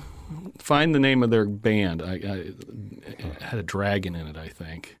find the name of their band. It had a dragon in it, I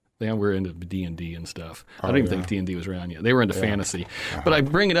think. They were into D&D and stuff. I don't even think D&D was around yet. They were into fantasy. But I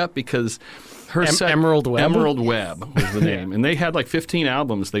bring it up because her Emerald Webb? Emerald Webb was the name. And they had 15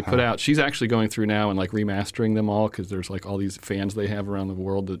 albums they put out. She's actually going through now and remastering them all because there's all these fans they have around the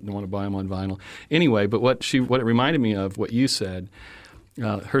world that want to buy them on vinyl. Anyway, but what it reminded me of, what you said,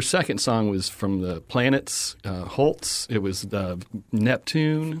 her second song was from the Planets, Holtz. It was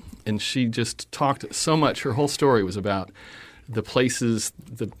Neptune. And she just talked so much. Her whole story was about the places,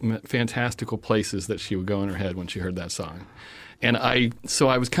 the fantastical places that she would go in her head when she heard that song. And so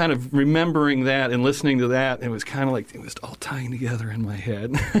I was kind of remembering that and listening to that, and it was kind of it was all tying together in my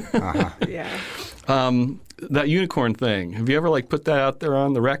head. Yeah. That unicorn thing, have you ever put that out there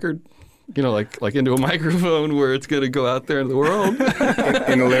on the record? Like into a microphone where it's going to go out there in the world?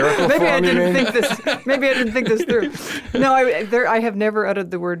 In a lyrical Maybe form, I didn't think this through. No, I have never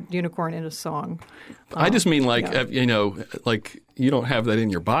uttered the word unicorn in a song. I just mean you don't have that in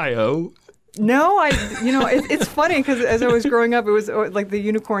your bio. No, it's funny because as I was growing up, it was like the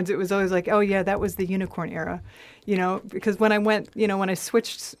unicorns. It was always oh yeah, that was the unicorn era, because when I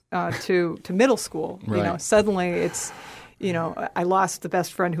switched to middle school, right. Suddenly it's. I lost the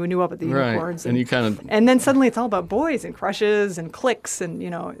best friend who knew up at the unicorns, right. and then suddenly it's all about boys and crushes and cliques,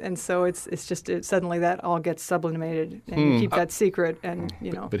 and so it's just suddenly that all gets sublimated, and you keep that secret, and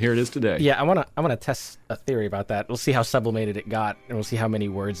But here it is today. Yeah, I wanna test a theory about that. We'll see how sublimated it got, and we'll see how many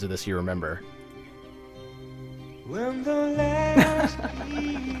words of this you remember. Is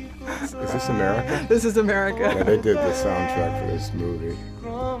this America? This is America. Yeah, they did the soundtrack for this movie.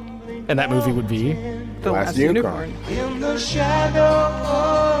 And that movie would be? The Last Unicorn. In the shadow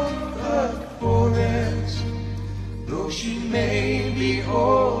of the forest, though she may be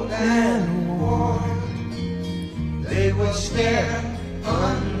old and worn, they will stare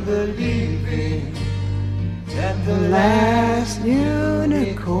unbelieving at the last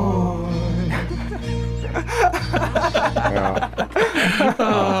unicorn.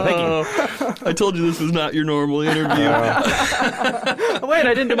 Thank you. I told you this was not your normal interview. Wait,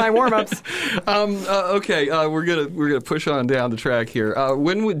 I didn't do my warm-ups. Okay, we're gonna push on down the track here.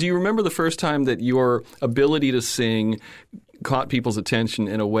 Do you remember the first time that your ability to sing caught people's attention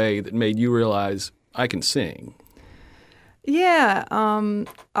in a way that made you realize I can sing? Yeah,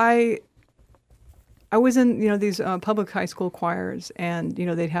 I was in these public high school choirs, and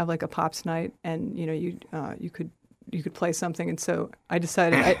they'd have like a pops night, and you could play something, and so I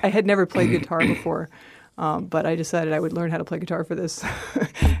decided I had never played guitar before, but I decided I would learn how to play guitar for this,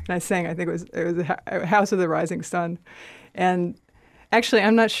 and I sang. I think it was House of the Rising Sun, and actually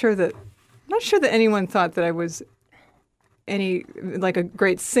I'm not sure that anyone thought that I was like a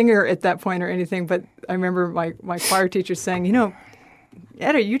great singer at that point or anything, but I remember my choir teacher saying,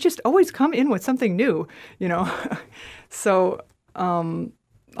 Etta, you just always come in with something new, So I don't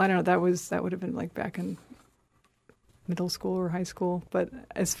know. That would have been like back in middle school or high school. But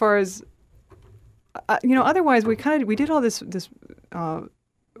as far as otherwise, we did all this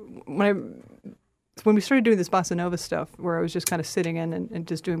when we started doing this bossa nova stuff, where I was just kind of sitting in and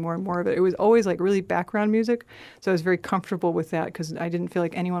just doing more and more of it. It was always like really background music, so I was very comfortable with that because I didn't feel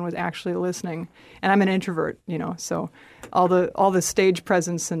like anyone was actually listening. And I'm an introvert, so all the stage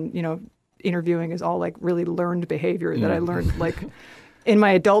presence and interviewing is all like really learned behavior that I learned like in my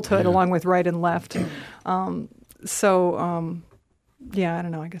adulthood, along with right and left. Yeah, I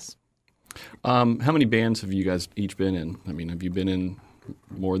don't know. I guess. How many bands have you guys each been in? I mean, have you been in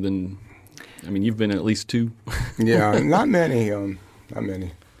more than? I mean, you've been in at least two. Yeah, not many. Not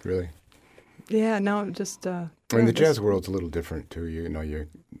many, really. Yeah, no, just. I mean, the jazz world's a little different too.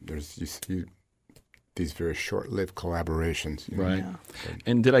 There's these very short-lived collaborations. Right. Yeah.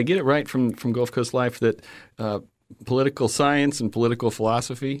 And did I get it right from Gulf Coast Life that political science and political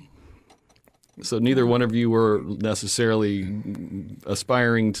philosophy? So neither one of you were necessarily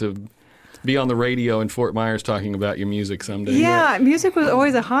aspiring to be on the radio in Fort Myers talking about your music someday. Yeah, music was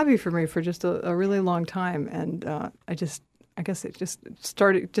always a hobby for me for just a really long time, and I guess it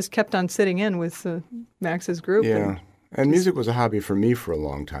just kept on sitting in with Max's group. Yeah, and music was a hobby for me for a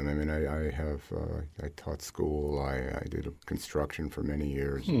long time. I mean, I taught school. I did construction for many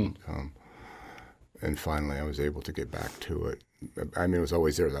years, and finally I was able to get back to it. I mean, it was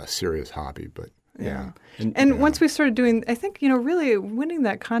always there as a serious hobby, but. Yeah. And once we started doing, I think, really winning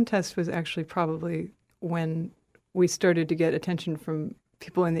that contest was actually probably when we started to get attention from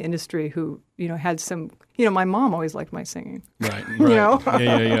people in the industry who, had some, my mom always liked my singing. Right.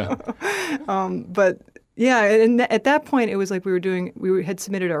 Yeah. But yeah, and at that point it was like we had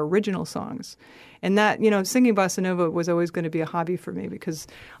submitted our original songs. And that, singing bossa nova was always going to be a hobby for me because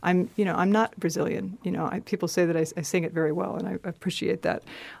I'm not Brazilian. People say that I sing it very well, and I appreciate that.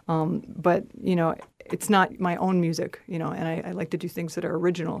 But, it's not my own music, and I like to do things that are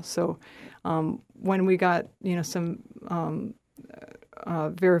original. So when we got, some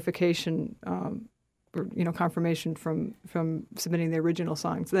verification or, confirmation from submitting the original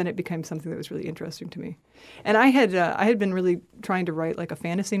songs, then it became something that was really interesting to me. And I had been really trying to write like a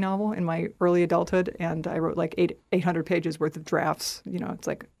fantasy novel in my early adulthood, and I wrote like 800 pages worth of drafts. It's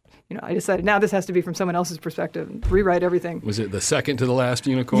like, I decided now this has to be from someone else's perspective and rewrite everything. Was it the second to the last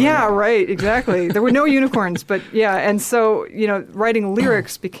unicorn? Yeah, right, exactly. There were no unicorns, but yeah, and so writing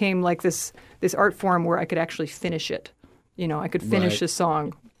lyrics became like this art form where I could actually finish it. I could finish a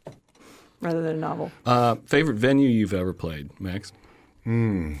song rather than a novel. Favorite venue you've ever played, Max?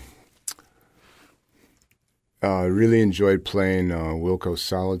 Really enjoyed playing Wilco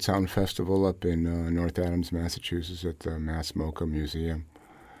Solid Sound Festival up in North Adams, Massachusetts at the Mass MoCA Museum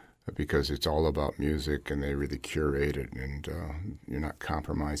because it's all about music and they really curate it and you're not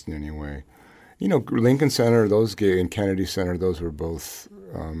compromised in any way. Lincoln Center, and Kennedy Center, those were both,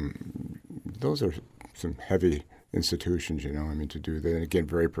 those are some heavy institutions, you know. I mean, to do that, and again,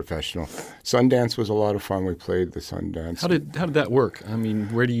 very professional. Sundance was a lot of fun. We played the Sundance. How did that work? I mean,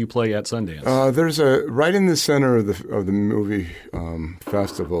 where do you play at Sundance? There's right in the center of the movie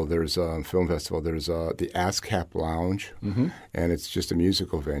festival. There's a film festival. There's the ASCAP Lounge, and it's just a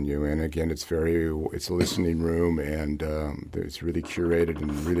musical venue. And again, it's a listening room, and it's really curated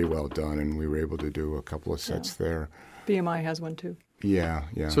and really well done. And we were able to do a couple of sets there. BMI has one too. Yeah.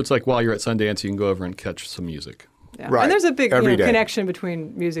 So it's like while you're at Sundance, you can go over and catch some music. Yeah. Right. And there's a big Every day. connection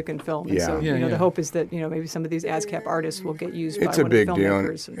between music and film. And Yeah. so Yeah, the hope is that maybe some of these ASCAP artists will get used by It's one a big of the deal,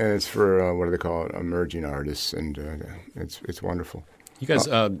 filmmakers. and it's for what do they call it? Emerging artists, and it's wonderful. You guys,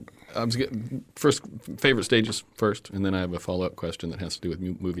 first favorite stages first, and then I have a follow-up question that has to do with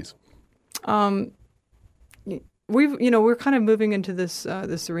movies. We're kind of moving into this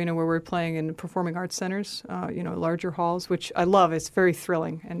arena where we're playing in performing arts centers, larger halls, which I love. It's very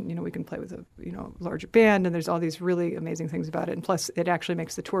thrilling, and we can play with a larger band, and there's all these really amazing things about it. And plus, it actually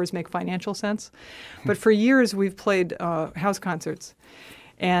makes the tours make financial sense. But for years, we've played house concerts.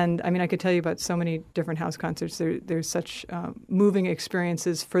 And I mean, I could tell you about so many different house concerts. There's such moving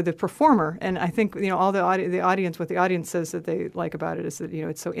experiences for the performer, and I think all the audience. What the audience says that they like about it is that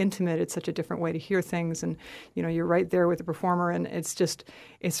it's so intimate. It's such a different way to hear things, and you're right there with the performer, and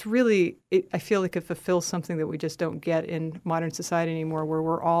it's really. I feel like it fulfills something that we just don't get in modern society anymore, where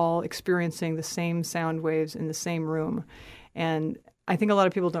we're all experiencing the same sound waves in the same room, and I think a lot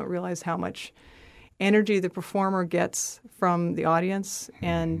of people don't realize how much energy the performer gets from the audience,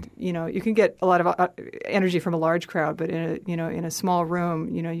 and you can get a lot of energy from a large crowd, but in a small room,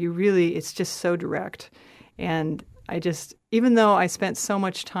 it's just so direct. And even though I spent so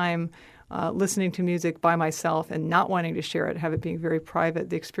much time listening to music by myself and not wanting to share it, have it being very private,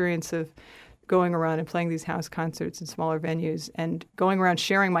 the experience of going around and playing these house concerts in smaller venues and going around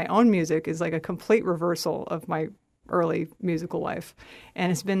sharing my own music is like a complete reversal of my early musical life,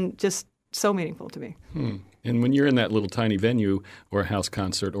 and it's been just so meaningful to me. And when you're in that little tiny venue or a house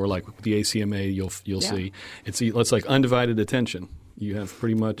concert or like the ACMA, you'll see it's like undivided attention. You have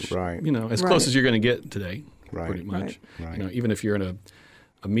pretty much as close as you're going to get today, pretty much. Right. Even if you're in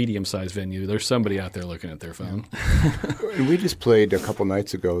a medium-sized venue, there's somebody out there looking at their phone. And we just played a couple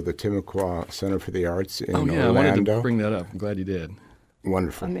nights ago the Timucua Center for the Arts in Orlando. I wanted to bring that up. I'm glad you did.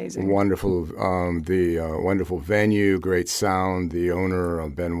 Wonderful. Amazing. Wonderful. The wonderful venue, great sound. The owner,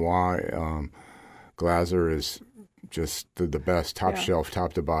 Benoit Glaser, is just the best, top shelf,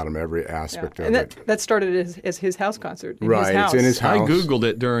 top to bottom, every aspect of and it. that started as his house concert in Right, his house. it's in his house. I Googled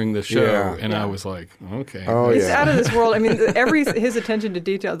it during the show, and Yeah. I was like, okay. Oh, It's yeah. out of this world. I mean, his attention to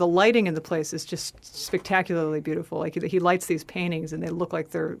detail, the lighting in the place is just spectacularly beautiful. Like he lights these paintings, and they look like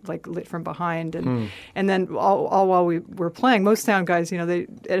they're like lit from behind. And then all while we were playing, most sound guys, they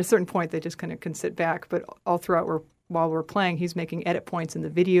at a certain point they just kind of can sit back. But all throughout while we're playing, he's making edit points in the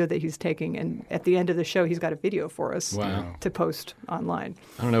video that he's taking, and at the end of the show, he's got a video for us to post online.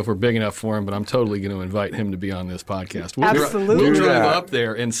 I don't know if we're big enough for him, but I'm totally going to invite him to be on this podcast. Absolutely. We'll Do drive that. up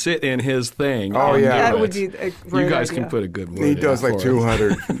there and sit in his thing. Oh, and yeah. That do would it. be a great You guys idea. can put a good word He in does like for us.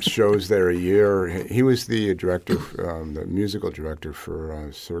 200 shows there a year. He was the director, the musical director for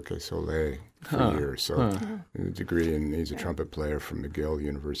Cirque du Soleil for years. So a degree, and he's a trumpet player from McGill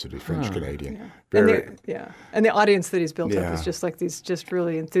University, French Canadian. And the audience that he's built up Yeah. is just like these just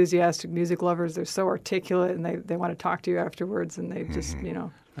really enthusiastic music lovers. They're so articulate, and they want to talk to you afterwards, and they just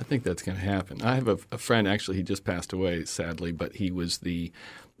I think that's going to happen. I have a friend, actually, he just passed away, sadly, but he was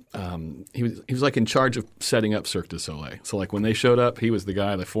he was like in charge of setting up Cirque du Soleil. So like when they showed up, he was the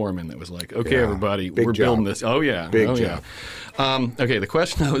guy, the foreman, that was like, okay, Yeah. everybody, Big we're job. building this. Oh, yeah. Big oh, job. Yeah. Okay, the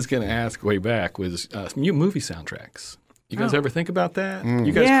question I was going to ask way back was movie soundtracks. You guys ever think about that?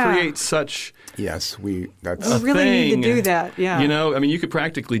 You guys create such Yes, that's we really need thing. to do that. Yeah, I mean, you could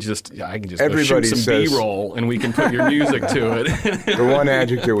practically I can just Everybody go shoot some says- B-roll and we can put your music to it. the one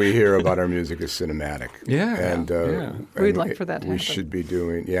adjective we hear about our music is cinematic. Yeah, and yeah. We'd and like for that to we happen. should be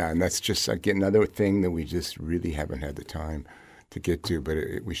doing, and that's just again another thing that we just really haven't had the time to get to, but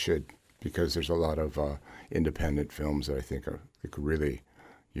we should, because there's a lot of independent films that I think that could really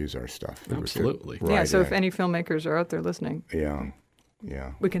use our stuff. Absolutely. yeah. So if any filmmakers are out there listening,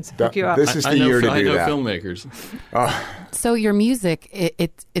 yeah, we can hook you up. This is the I know, year to I do know that. filmmakers. So your music,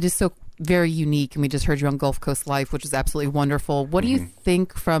 it is so very unique, and we just heard you on Gulf Coast Life, which is absolutely wonderful. What do you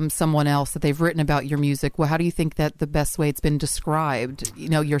think from someone else that they've written about your music? Well, how do you think that the best way it's been described,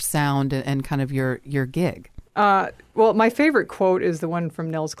 your sound and kind of your gig? Well, my favorite quote is the one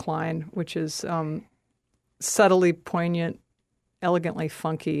from Nels Cline, which is subtly poignant, elegantly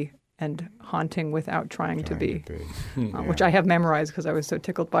funky, and haunting without trying to be. Yeah. Which I have memorized because I was so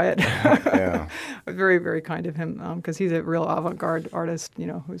tickled by it. Yeah. Very, very kind of him because he's a real avant-garde artist,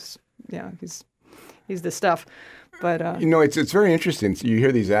 he's the stuff. But it's very interesting. You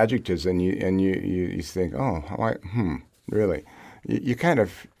hear these adjectives and you think, really? You kind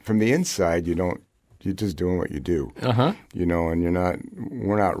of, from the inside, you're just doing what you do. Uh-huh. And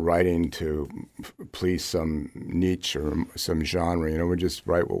we're not writing to please some niche or some genre. We just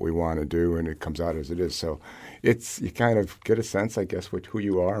write what we want to do, and it comes out as it is. So you kind of get a sense, I guess, who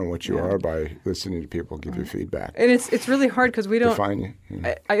you are and what you are by listening to people give you feedback. And it's really hard because we don't define you.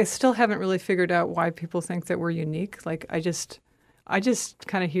 I still haven't really figured out why people think that we're unique. Like I just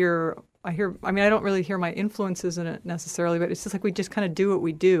kind of hear. I don't really hear my influences in it necessarily, but it's just like we just kind of do what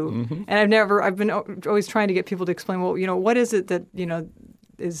we do. Mm-hmm. And I've been always trying to get people to explain, well, what is it that,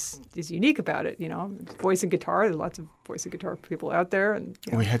 is unique about it? Voice and guitar. There's lots of voice and guitar people out there. And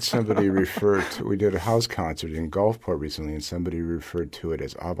we had somebody we did a house concert in Gulfport recently, and somebody referred to it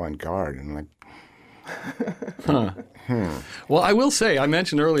as avant-garde. And like, Well, I will say, I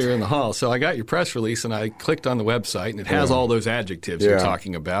mentioned earlier in the hall, so I got your press release and I clicked on the website and it has all those adjectives you're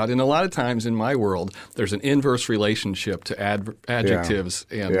talking about. And a lot of times in my world, there's an inverse relationship to adjectives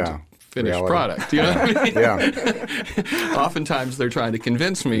and finished product. You know what I mean? Yeah. Oftentimes they're trying to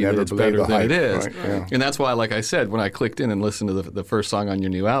convince me Never that it's believe better the than hype, it is. right, yeah. And that's why, like I said, when I clicked in and listened to the first song on your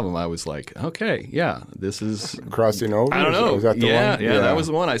new album, I was like, okay, this is... Crossing Over? I don't know. Was that the one? Yeah, that was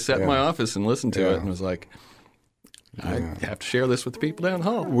the one. I sat in my office and listened to it and was like... I have to share this with the people down the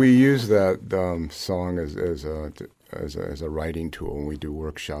hall. We use that song as a writing tool when we do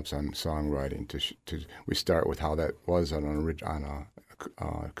workshops on songwriting. We start with how that was on a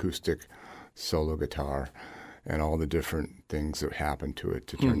acoustic solo guitar, and all the different things that happened to it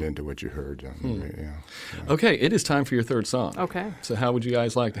to turn into what you heard. Okay, it is time for your third song. Okay. So how would you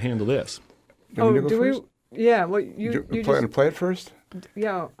guys like to handle this? Do we? Yeah. Well, you play it first.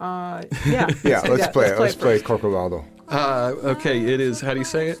 Yeah. Yeah. Let's play it. Let's play Corcovado. Okay, it is. How do you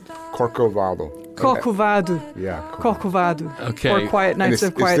say it? Corcovado. Corcovado. Yeah. Corcovado. Okay. Or Quiet Nights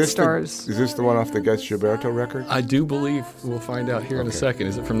of Quiet Stars. Is this the one off the Getz Gilberto record? I do believe we'll find out here in a second.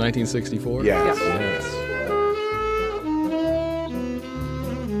 Is it from 1964? Yes. Yes.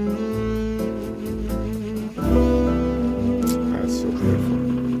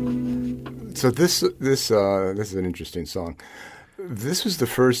 So this is an interesting song. This was the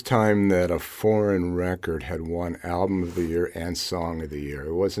first time that a foreign record had won Album of the Year and Song of the Year.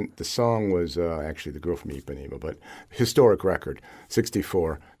 It wasn't. The song was actually The Girl from Ipanema, but historic record,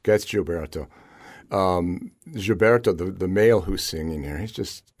 64, Getz Gilberto. Gilberto, the male who's singing here, he's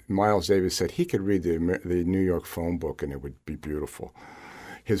just, Miles Davis said he could read the New York phone book and it would be beautiful.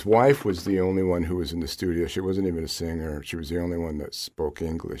 His wife was the only one who was in the studio. She wasn't even a singer. She was the only one that spoke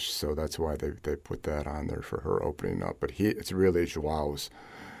English, so that's why they put that on there for her opening up. But it's really Joao's.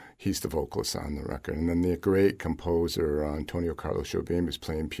 He's the vocalist on the record. And then the great composer, Antonio Carlos Jobim, is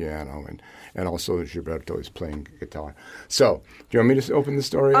playing piano, and also Gilberto is playing guitar. So, do you want me to open the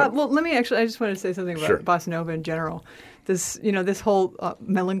story up? Well, let me I just want to say something about Bossa Nova in general. This whole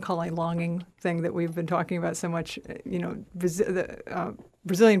melancholy longing thing that we've been talking about so much,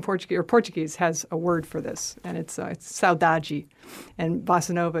 Brazilian Portuguese has a word for this, and it's saudade, and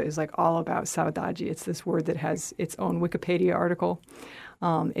Bossa Nova is like all about saudade. It's this word that has its own Wikipedia article.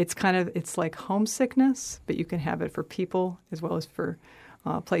 It's like homesickness, but you can have it for people as well as for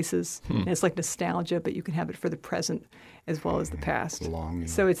places. And it's like nostalgia, but you can have it for the present as well as the past. Longing.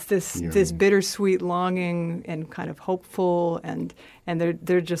 So it's this bittersweet longing and kind of hopeful, and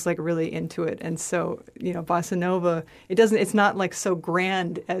they're just like really into it. And so Bossa Nova, it's not like so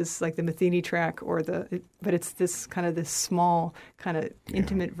grand as like the Matheny track but it's this kind of this small kind of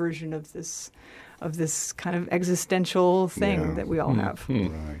intimate version of this kind of existential thing that we all have.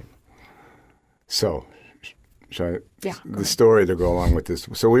 Right. So, the ahead. story to go along with this.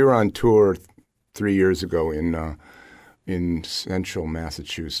 So we were on tour 3 years ago in central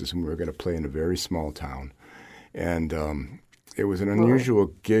Massachusetts, and we were going to play in a very small town. And it was an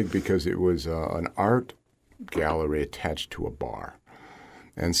unusual gig because it was an art gallery attached to a bar.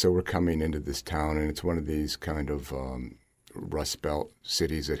 And so we're coming into this town, and it's one of these kind of Rust Belt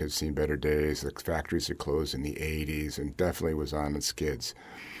cities that have seen better days. The factories had closed in the 80s and definitely was on its skids.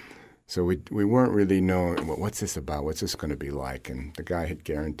 So we weren't really knowing, what's this about? What's this going to be like? And the guy had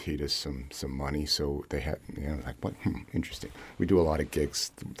guaranteed us some money, so they had, interesting. We do a lot of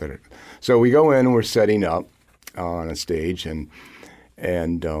gigs so we go in and we're setting up on a stage, and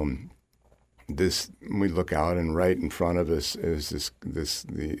we look out, and right in front of us is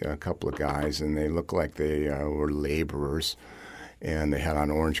a couple of guys, and they look like they were laborers, and they had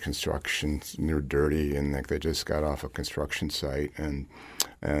on orange construction. And they were dirty, and like they just got off a construction site, and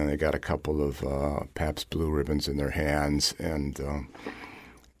they got a couple of Pabst Blue Ribbons in their hands, and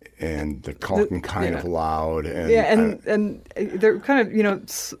they're talking kind of loud. And they're kind of,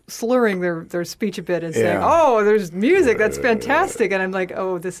 slurring their speech a bit and saying, "Oh, there's music. That's fantastic." And I'm like,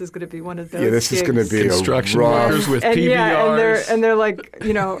 "Oh, this is going to be one of those this gigs. is going to be construction a rough, workers with and, PBRs. Yeah, and they're like,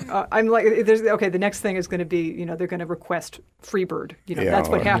 I'm like, the next thing is going to be, they're going to request Freebird. That's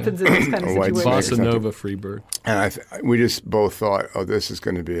what happens in this kind of situation. Bossa Nova Freebird. And we just both thought, oh, this is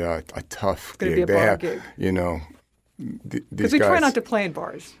going to be a tough gig. It's going to be a bar gig. Because we try not to play in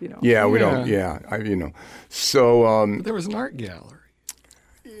bars, Yeah, we don't. Yeah, So but there was an art gallery.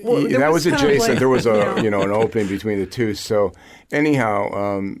 Well, that was adjacent. There was a an opening between the two. So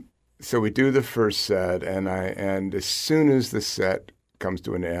anyhow, so we do the first set, and as soon as the set comes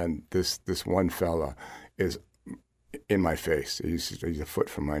to an end, this one fella is in my face. He's a foot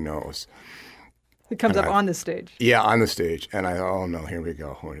from my nose. He comes up on the stage. Yeah, on the stage, and I thought, oh no, here we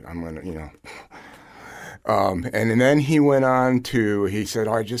go. I'm gonna, and then he went on he said,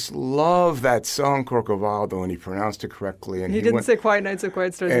 I just love that song, Corcovado, and he pronounced it correctly. And he didn't say Quiet Nights of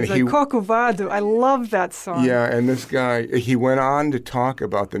Quiet Stars. He said, Corcovado, I love that song. Yeah, and this guy, he went on to talk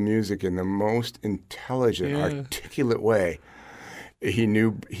about the music in the most intelligent, articulate way. He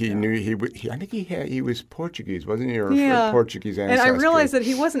knew. I think he was Portuguese, wasn't he, or Portuguese ancestry? And I realized that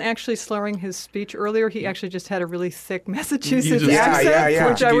he wasn't actually slurring his speech earlier. He actually just had a really thick Massachusetts accent,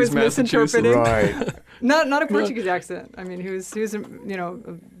 which I was misinterpreting. Right. Not a Portuguese accent. I mean, he was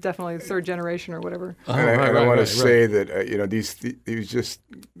definitely third generation or whatever. And I want to say that these just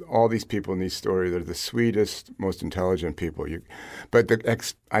all these people in these stories, they're the sweetest, most intelligent people. But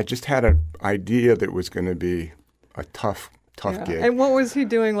I just had an idea that it was going to be a tough gig. And what was he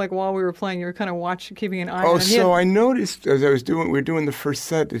doing while we were playing? You were kind of keeping an eye on him. So I noticed as we were doing the first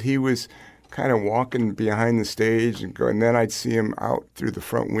set that he was kind of walking behind the stage and then I'd see him out through the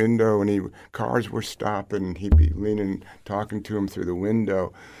front window, and cars were stopping, and he'd be leaning, talking to him through the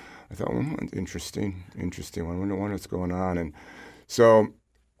window. I thought, interesting. I wonder what's going on. And so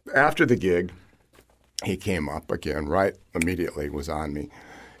after the gig, he came up again, right immediately, was on me.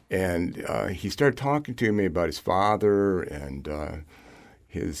 And he started talking to me about his father and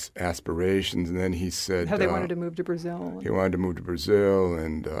his aspirations. And then he said how they wanted to move to Brazil. He wanted to move to Brazil,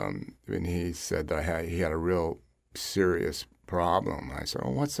 and he said that he had a real serious problem. I said,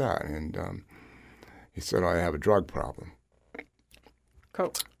 "Oh, what's that?" And he said, "I have a drug problem."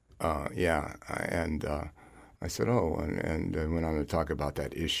 Coke. Yeah, and I said, "Oh," and went on to talk about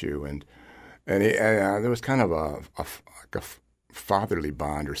that issue, and there was kind of a fatherly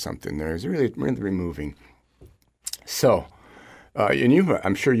bond or something there. It was really, really moving. So, and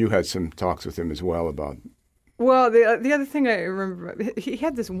I'm sure you had some talks with him as well about. Well, the other thing I remember, he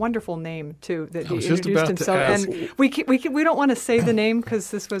had this wonderful name too that he introduced himself, and we don't want to say the name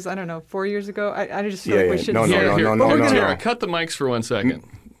because this was 4 years ago. I just feel like we should. No. Cut the mics for 1 second.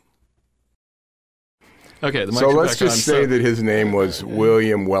 Okay, the mics so are let's back just on, say that his name was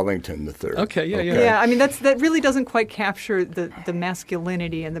William Wellington III. Okay, yeah. Yeah, I mean that really doesn't quite capture the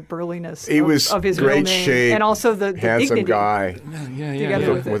masculinity and the burliness of his great real name, shape, and also the handsome dignity. guy,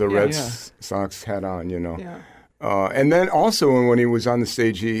 with a Red Sox hat on, Yeah. And then also when he was on the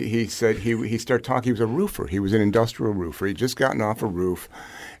stage, he said he started talking. He was a roofer. He was an industrial roofer. He'd just gotten off a roof,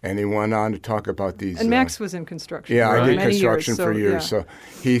 and he went on to talk about these. And Max was in construction. Yeah, right? I did construction for years. Yeah. So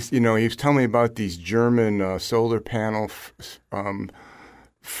he was telling me about these German solar panel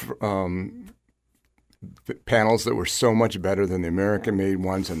panels that were so much better than the American-made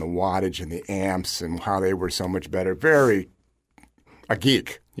ones, and the wattage and the amps, and how they were so much better. Very a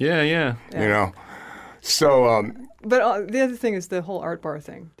geek. Yeah. So, but the other thing is the whole art bar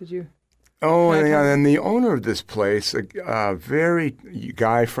thing. Did you? Oh, and the owner of this place, a very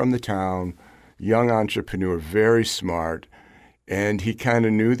guy from the town, young entrepreneur, very smart, and he kind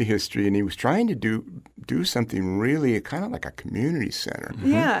of knew the history, and he was trying to do something really kind of like a community center.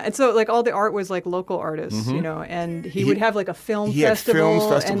 Yeah, and so all the art was local artists, and he would have a film he festival. He had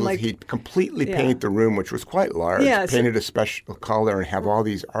film festivals. He'd completely paint the room, which was quite large. Yeah, painted a special color and have all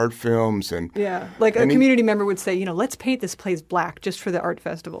these art films. And a community member would say, let's paint this place black just for the art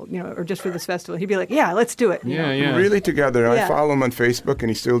festival, or just for this festival. He'd be like, yeah, let's do it. Yeah. Really together. And I follow him on Facebook, and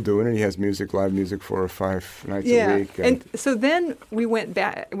he's still doing it. He has live music 4 or 5 nights a week. And so then we went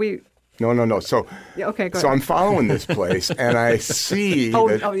back. No. So, okay, go ahead. So I'm following this place, and I see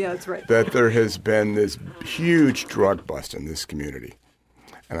that's right. that there has been this huge drug bust in this community.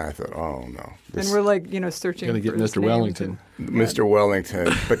 And I thought, oh, no. And we're searching for going to get Mr. Wellington. Mr.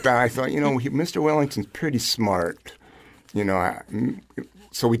 Wellington. But then I thought, Mr. Wellington's pretty smart.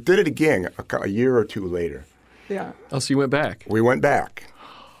 so we did it again a year or two later. Yeah. Oh, so you went back. We went back.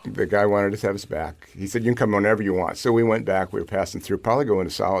 The guy wanted us to have us back. He said, you can come whenever you want. So we went back. We were passing through, probably going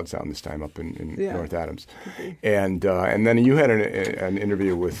to Solid Sound this time up in North Adams. And then you had an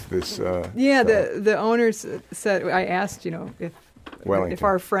interview with this. The owners said, I asked, if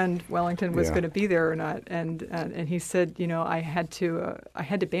our friend Wellington was going to be there or not, and he said, I had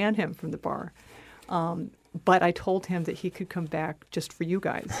to ban him from the bar, but I told him that he could come back just for you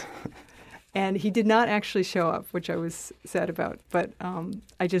guys. And he did not actually show up, which I was sad about. But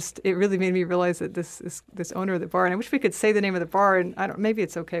it really made me realize that this owner of the bar, and I wish we could say the name of the bar, and maybe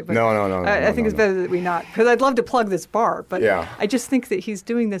it's okay, but no, I think it's better that we not, because I'd love to plug this bar, but I just think that he's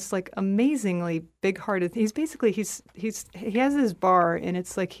doing this like amazingly big-hearted. He has his bar, and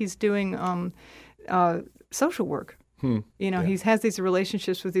it's like he's doing social work. He has these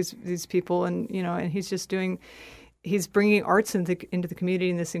relationships with these people, and and he's just doing. He's bringing arts into the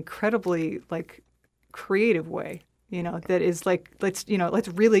community in this incredibly like creative way, that is like let's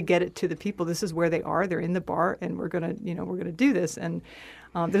really get it to the people. This is where they are. They're in the bar, and we're gonna do this. And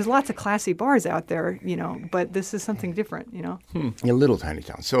there's lots of classy bars out there, but this is something different, A little tiny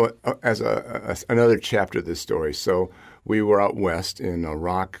town. So as another chapter of this story, so we were out west in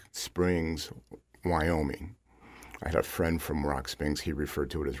Rock Springs, Wyoming. I had a friend from Rock Springs. He referred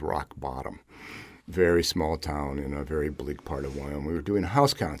to it as Rock Bottom. Very small town in a very bleak part of Wyoming. We were doing a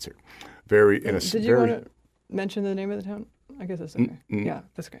house concert. Did you want to mention the name of the town? I guess that's okay. Yeah,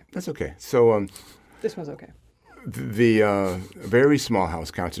 that's okay. That's okay. So this one's okay. The very small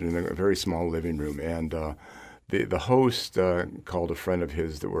house concert in a very small living room, and the host called a friend of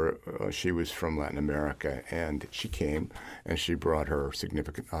his she was from Latin America, and she came and she brought her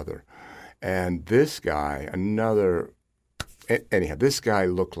significant other, and this guy, Anyhow, this guy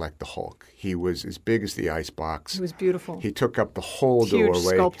looked like the Hulk. He was as big as the icebox. He was beautiful. He took up the whole Huge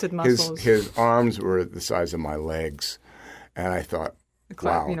doorway. Sculpted muscles. His arms were the size of my legs. And I thought,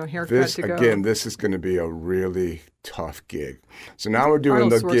 wow, this is going to be a really tough gig. So now we're doing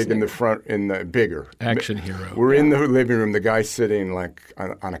the gig in the front, in the bigger. Action hero. We're in the living room. The guy's sitting like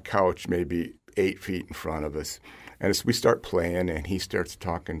on a couch maybe 8 feet in front of us. And as we start playing, and he starts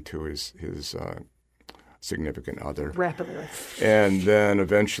talking to his significant other. Rapidly. And then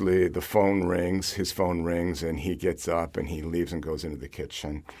eventually his phone rings, and he gets up and he leaves and goes into the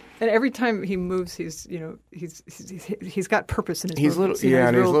kitchen. And every time he moves, he's got purpose in his movements. He's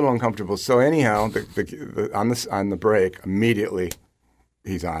a little uncomfortable. So anyhow, on the break, immediately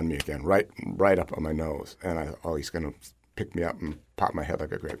he's on me again, right up on my nose. And he's going to pick me up and pop my head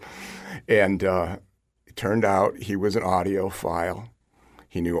like a grape. And it turned out he was an audiophile.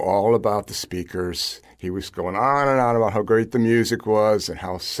 He knew all about the speakers. He was going on and on about how great the music was and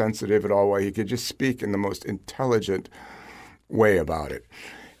how sensitive it all was. He could just speak in the most intelligent way about it.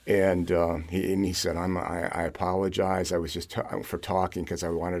 And he said, I apologize. I was just for talking because I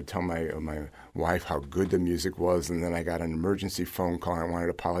wanted to tell my wife how good the music was. And then I got an emergency phone call. I wanted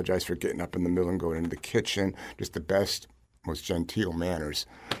to apologize for getting up in the middle and going into the kitchen. Just the best, most genteel manners,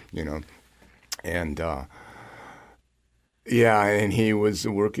 And and he was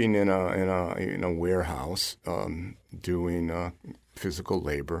working in a warehouse doing physical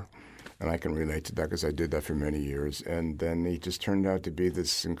labor, and I can relate to that because I did that for many years. And then he just turned out to be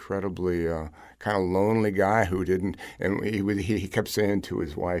this incredibly kind of lonely guy who didn't. And he kept saying to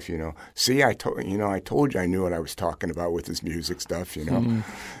his wife, see, I told you I knew what I was talking about with his music stuff, Mm-hmm.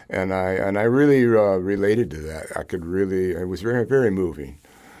 And I really related to that. It was very, very moving.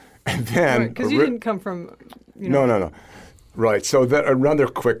 And then because you didn't come from. No. Right. So another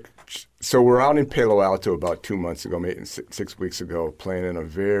quick. So we're out in Palo Alto about 2 months ago, maybe 6 weeks ago, playing in a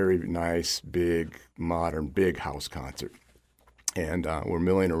very nice, big, modern, big house concert. And we're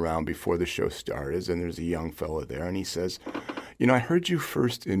milling around before the show started, and there's a young fellow there, and he says, I heard you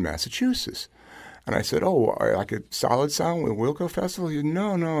first in Massachusetts. And I said, oh, like a Solid Sound with Wilco Festival? He said,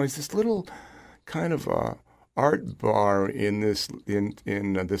 no, it's this little kind of art bar in this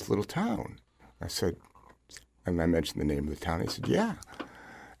little town. I said, and I mentioned the name of the town. He said, yeah.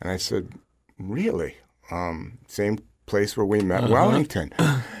 And I said, really? Same place where we met, Wellington.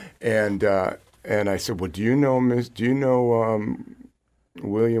 And I said, well, do you know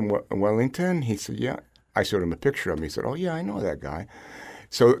William Wellington? He said, yeah. I showed him a picture of him. He said, oh, yeah, I know that guy.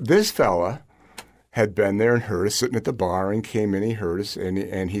 So this fella had been there and heard us sitting at the bar and came in. He heard us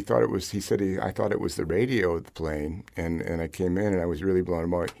and he thought it was. He said I thought it was the radio playing. And I came in and I was really blown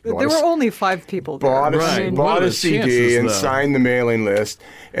away. There were only 5 people there. Bought a CD and signed the mailing list.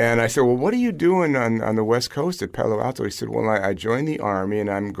 And I said, well, what are you doing on the West Coast at Palo Alto? He said, well, I joined the Army and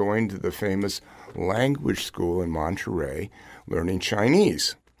I'm going to the famous language school in Monterey learning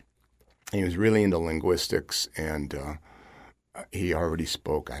Chinese. And he was really into linguistics, and he already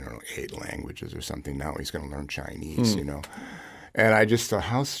spoke, 8 languages or something. Now he's going to learn Chinese, And I just thought,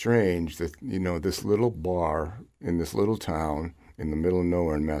 how strange that, this little bar in this little town in the middle of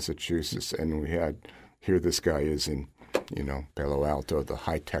nowhere in Massachusetts, and here this guy is in, Palo Alto, the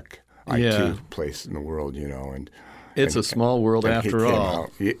high-tech IT place in the world, and it's a small world after all.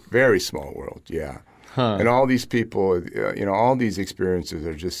 Very small world, yeah. Huh. And all these people, all these experiences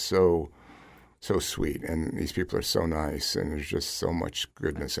are just so sweet, and these people are so nice, and there's just so much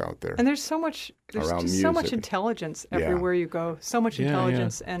goodness out there. And there's so much intelligence everywhere you go. So much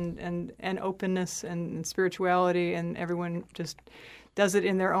intelligence and openness and spirituality, and everyone just does it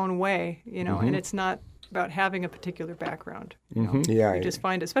in their own way, And it's not about having a particular background. Yeah, you just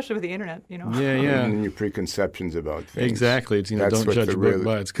find, especially with the internet, And your preconceptions about things. Exactly. It's, don't judge a book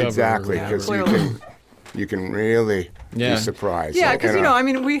by its cover. Exactly, because you can really be surprised. Yeah, because,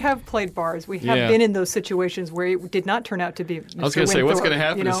 we have played bars. We have been in those situations where it did not turn out to be Mr. I was going to say, what's going to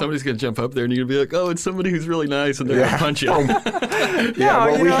Winthrop, happen is somebody's going to jump up there and you're going to be like, oh, it's somebody who's really nice, and they're going to punch you. We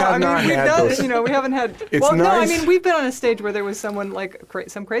haven't had those. Well, nice. no, we've been on a stage where there was someone like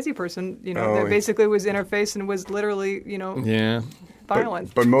some crazy person, that basically was in our face and was literally,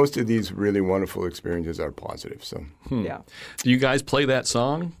 violent. But most of these really wonderful experiences are positive. So yeah. Do you guys play that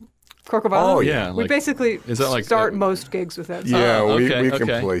song? Corcovado? Oh, yeah. We basically start most gigs with that song. Yeah, we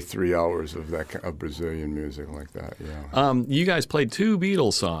can play 3 hours of Brazilian music like that, yeah. You guys played 2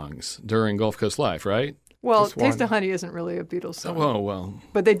 Beatles songs during Gulf Coast Live, right? Well, Taste of Honey isn't really a Beatles song. Oh, well.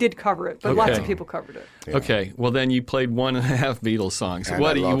 But they did cover it. But lots of people covered it. Yeah. Okay. Well, then you played 1.5 Beatles songs. And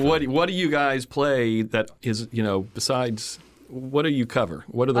what do you guys play that is, besides... What do you cover?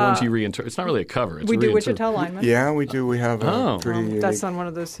 What are the ones you reinterpret? It's not really a cover. We do Wichita Lineman. Yeah, we do. We have a pretty unique... That's on one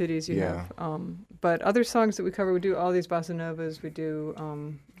of those CDs you have. But other songs that we cover, we do all these bossa novas. We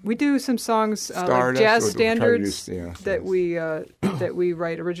do some songs like jazz standards that we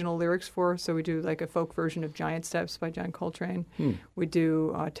write original lyrics for. So we do like a folk version of Giant Steps by John Coltrane. We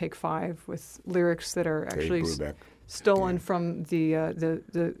do Take 5 with lyrics that are actually stolen from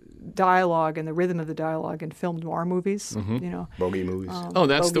the dialogue and the rhythm of the dialogue in film noir movies. Bogey movies.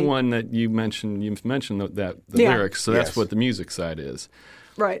 That's the one that you mentioned. You mentioned the lyrics. So that's what the music side is.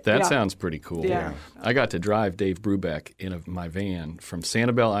 Right. That sounds pretty cool. Yeah. I got to drive Dave Brubeck in my van from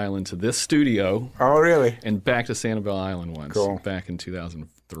Sanibel Island to this studio. Oh, really? And back to Sanibel Island once. Cool. Back in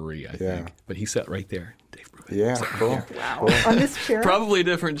 2003, I think. But he sat right there. Dave Brubeck. Yeah, cool. Wow. On this chair? Probably a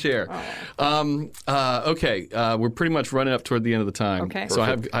different chair. Okay. We're pretty much running up toward the end of the time. Okay. So I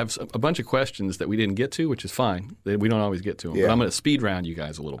have a bunch of questions that we didn't get to, which is fine. We don't always get to them. But I'm going to speed round you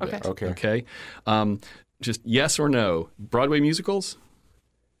guys a little bit. Okay. Just yes or no. Broadway musicals?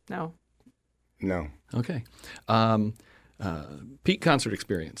 No. Okay. Peak concert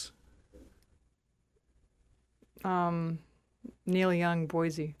experience? Neil Young,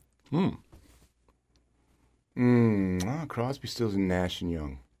 Boise. Crosby, Stills, and Nash and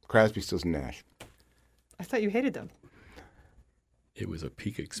Young. Crosby, Stills, and Nash. I thought you hated them. It was a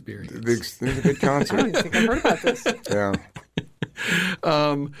peak experience. It was a good concert. I don't even think I've heard about this. Yeah.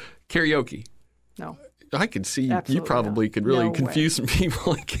 Karaoke? No. I could see Absolutely you probably could really No confuse some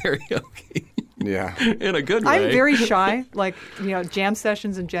people at karaoke. Yeah. In a good way. I'm very shy. Like, jam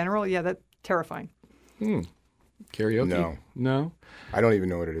sessions in general. Yeah, that's terrifying. Karaoke? No? I don't even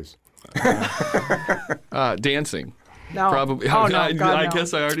know what it is. Dancing? No. Probably. Oh, no, I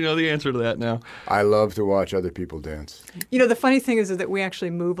guess I already know the answer to that now. I love to watch other people dance. The funny thing is that we actually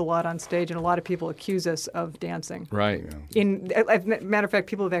move a lot on stage, and a lot of people accuse us of dancing. Right. Matter of fact,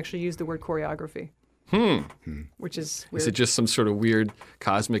 people have actually used the word choreography. Which is weird. Is it just some sort of weird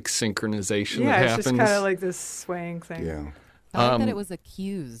cosmic synchronization that Yeah, happens? it's just kind of like this swaying thing. Yeah. I like that it was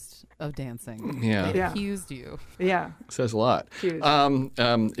accused of dancing. Yeah. They accused you. Yeah. Says a lot. Huge.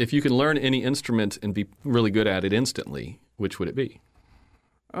 If you can learn any instrument and be really good at it instantly, which would it be?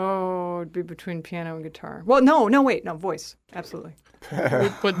 Oh, it'd be between piano and guitar. Well, no, voice. Absolutely.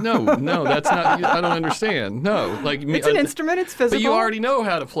 But no, that's not. I don't understand. No, like it's an instrument. It's physical. But you already know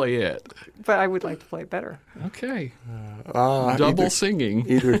how to play it. But I would like to play it better. Okay. Double singing.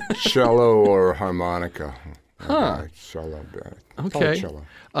 Either cello or harmonica. Cello. Okay. Cello.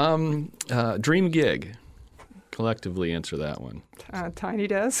 Dream gig. Collectively answer that one. Tiny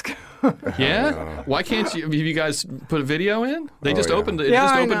Desk. Yeah? Why can't you? Have you guys put a video in? They just opened it. Yeah,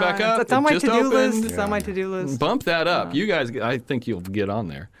 just I opened know. back up. It's on my to-do list. It's Yeah. on my to-do list. Bump that up. You guys, I think you'll get on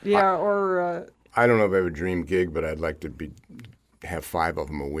there. Yeah, or I don't know if I have a dream gig, but I'd like to have 5 of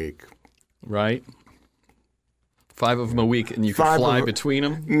them a week. Right? 5 of them a week, and you can 5 fly of- between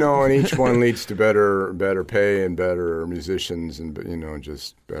them? No, and each one leads to better pay and better musicians and,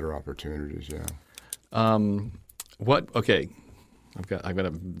 just better opportunities, yeah. Okay, I've got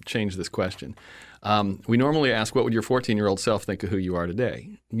to change this question. We normally ask, what would your 14-year-old self think of who you are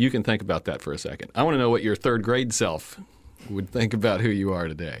today? You can think about that for a second. I want to know what your third grade self would think about who you are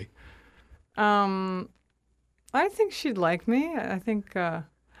today. I think she'd like me. I think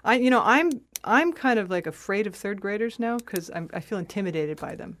I'm kind of like afraid of third graders now because I feel intimidated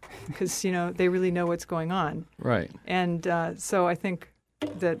by them because they really know what's going on. Right. And so I think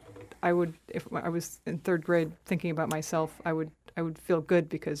that I would, if I was in third grade thinking about myself, I would feel good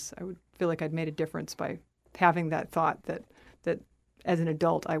because I would feel like I'd made a difference by having that thought that as an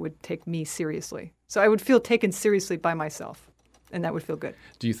adult I would take me seriously. So I would feel taken seriously by myself, and that would feel good.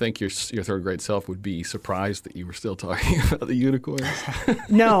 Do you think your third grade self would be surprised that you were still talking about the unicorns?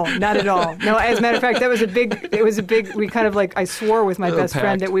 No, not at all. No, as a matter of fact, it was a big, we kind of like, I swore with my best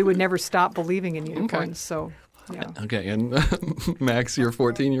friend that we would never stop believing in unicorns. Okay. So, yeah. Okay, and Max, your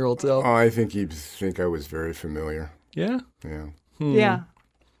 14-year-old self? Oh, I think he'd think I was very familiar. Yeah? Yeah. Yeah.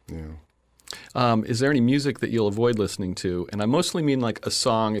 Yeah. Is there any music that you'll avoid listening to? And I mostly mean like a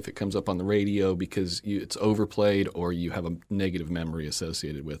song if it comes up on the radio because it's overplayed or you have a negative memory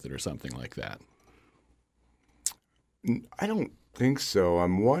associated with it or something like that. I don't think so.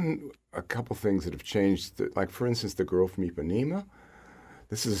 A couple things that have changed. Like, for instance, The Girl from Ipanema.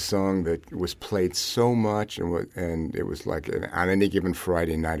 This is a song that was played so much, and it was like on any given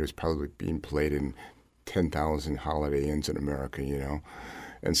Friday night, it was probably being played in 10,000 Holiday Inns in America,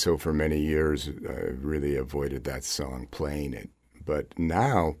 And so for many years, I really avoided that song, playing it. But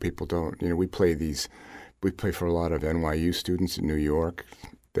now people don't. We play for a lot of NYU students in New York.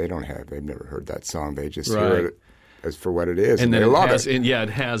 They've never heard that song. They just hear it as for what it is, and they love it. And it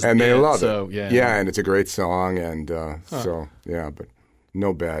has. And they love it. Yeah, and it's a great song, and but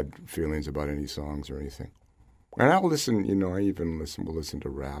no bad feelings about any songs or anything. And I'll listen, we'll listen to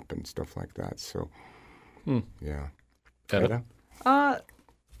rap and stuff like that. So, yeah. Edda?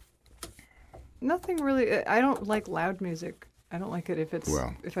 Nothing really. I don't like loud music. I don't like it if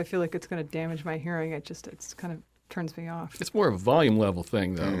I feel like it's going to damage my hearing. It's kind of turns me off. It's more of a volume level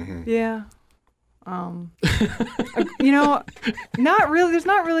thing, though. Mm-hmm. Yeah. Not really. There's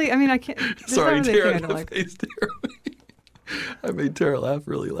not really. I mean, I can't. Sorry, Tara. I don't like. I made Tara laugh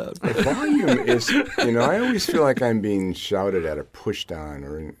really loud. The volume is, I always feel like I'm being shouted at or pushed on,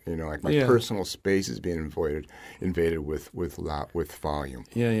 or like my personal space is being invaded with volume.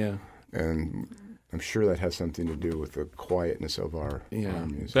 Yeah. And I'm sure that has something to do with the quietness of our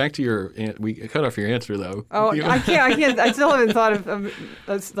music. Back to we cut off your answer though. Oh, I can't. I still haven't thought of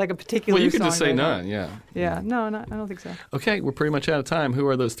like a particular. Well, you could song just say right none. now. Yeah. Yeah. No, I don't think so. Okay, we're pretty much out of time. Who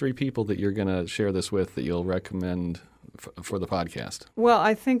are those 3 people that you're going to share this with that you'll recommend for the podcast? Well,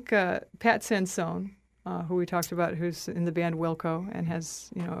 I think Pat Sansone, who we talked about, who's in the band Wilco and has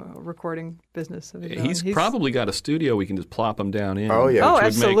a recording business of his own. He's probably got a studio we can just plop him down in. Oh yeah. Oh,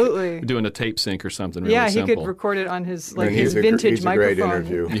 absolutely. Doing a tape sync or something. Really yeah, he simple. could record it on his he's vintage a microphone. Great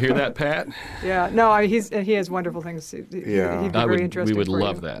interview. You hear that, Pat? Yeah. No, he has wonderful things. He'd be very interesting. We would for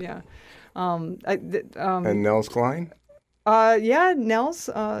love you. that. Yeah. And Nels Klein. Yeah, Nels.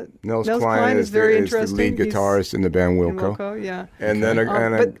 Nels Klein is very interesting. The lead guitarist in the band Wilco. Wilco, yeah. And okay.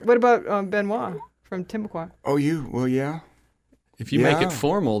 then, but what about Benoit from Timbuktu? Oh, yeah. If you make it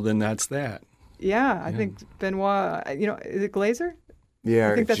formal, then that's that. Yeah, I think Benoit. Is it Glazer?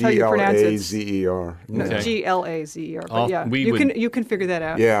 Yeah, I think that's how you pronounce it. Glazer. No, Okay. Glazer. But yeah, you can figure that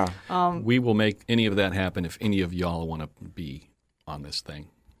out. Yeah. We will make any of that happen if any of y'all want to be on this thing.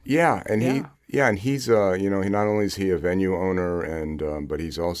 Yeah, and he's he not only is he a venue owner but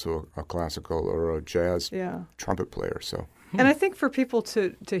he's also a classical or a jazz trumpet player. So, and I think for people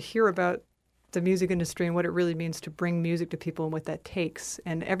to hear about the music industry and what it really means to bring music to people and what that takes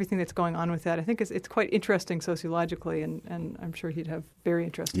and everything that's going on with that, I think it's quite interesting sociologically, and I'm sure he'd have very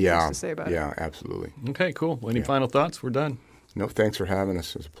interesting things to say about it. Yeah, absolutely. Okay, cool. Well, any final thoughts? We're done. No, thanks for having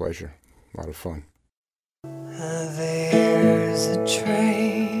us. It was a pleasure. A lot of fun. There's a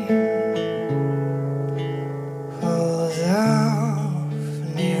train pulls off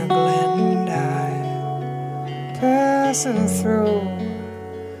near Glendive, passing through,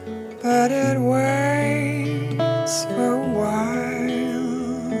 but it waits for a while.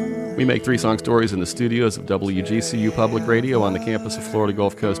 We make 3 Song Stories in the studios of WGCU Public Radio on the campus of Florida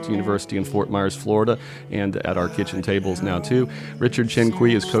Gulf Coast University in Fort Myers, Florida, and at our kitchen tables now, too. Richard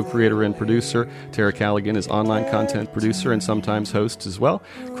Chenqui is co-creator and producer. Tara Callaghan is online content producer and sometimes hosts as well.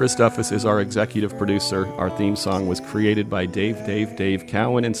 Chris Duffus is our executive producer. Our theme song was created by Dave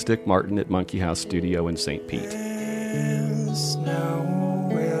Cowan and Stick Martin at Monkey House Studio in St. Pete. and snow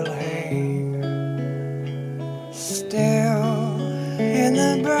will hang still in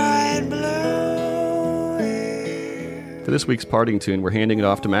the bright blue air. For this week's parting tune, we're handing it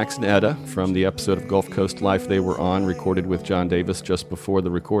off to Max and Etta from the episode of Gulf Coast Life they were on, recorded with John Davis just before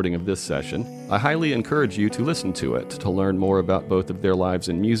the recording of this session. I highly encourage you to listen to it, to learn more about both of their lives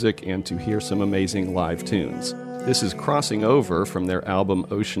in music and to hear some amazing live tunes. This is Crossing Over from their album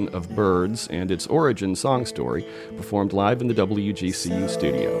Ocean of Birds and its origin song story, performed live in the WGCU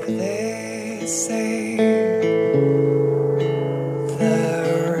studio. They say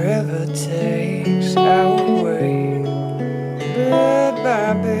the river takes away bit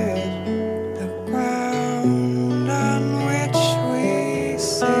by bit the ground on which we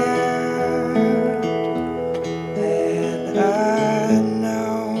sit, and I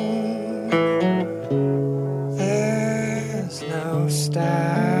know there's no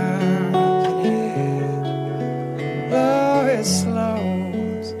stopping it, though it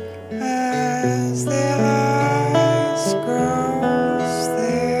slows as the ice grows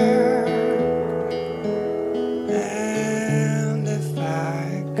there. And if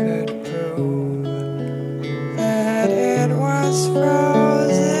I could prove that it was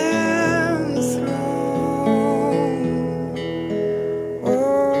frozen through,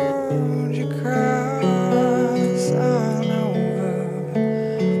 would you cross on over,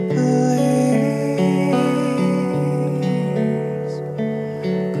 please?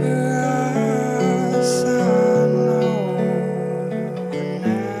 Cross on over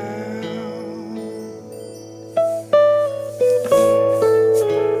now.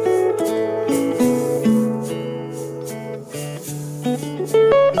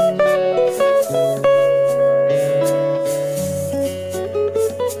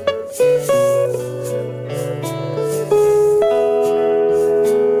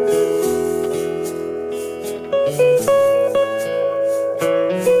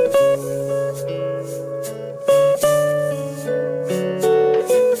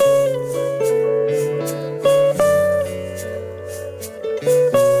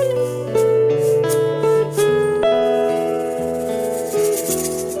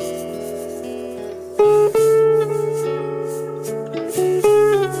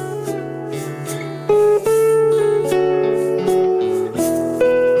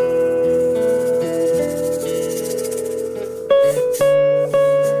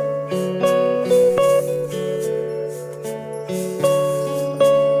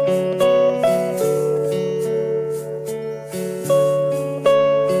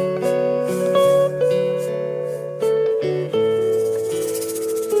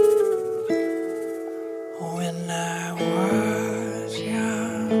 When I was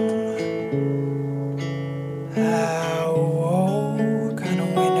young, I woke on a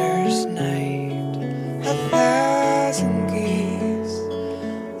winter's night. 1,000 geese,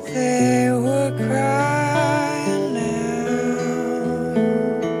 they were crying out.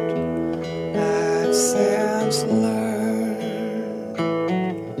 I've since learned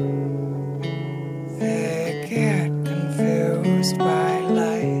they get confused by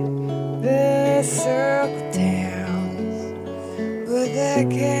light. They circle towns, but they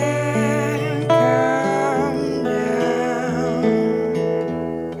can't come down.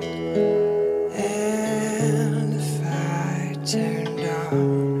 And if I turned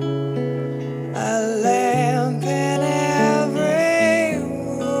on a lamp in every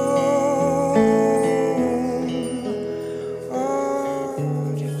room,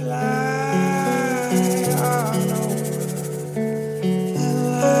 would you fly on over the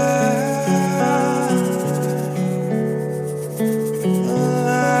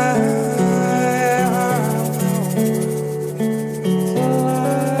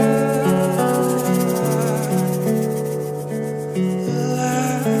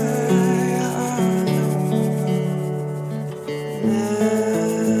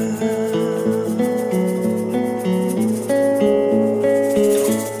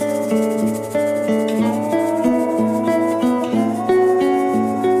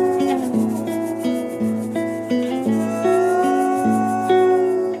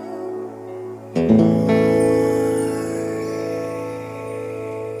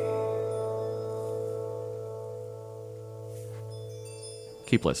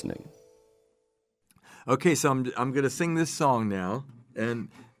Keep listening. Okay, so I'm going to sing this song now, and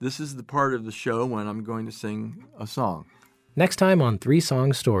this is the part of the show when I'm going to sing a song. Next time on 3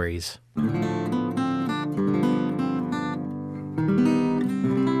 Song Stories.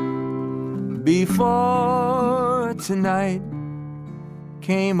 Before tonight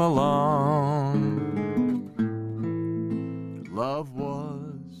came along, love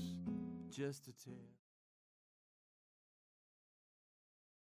was just a tale.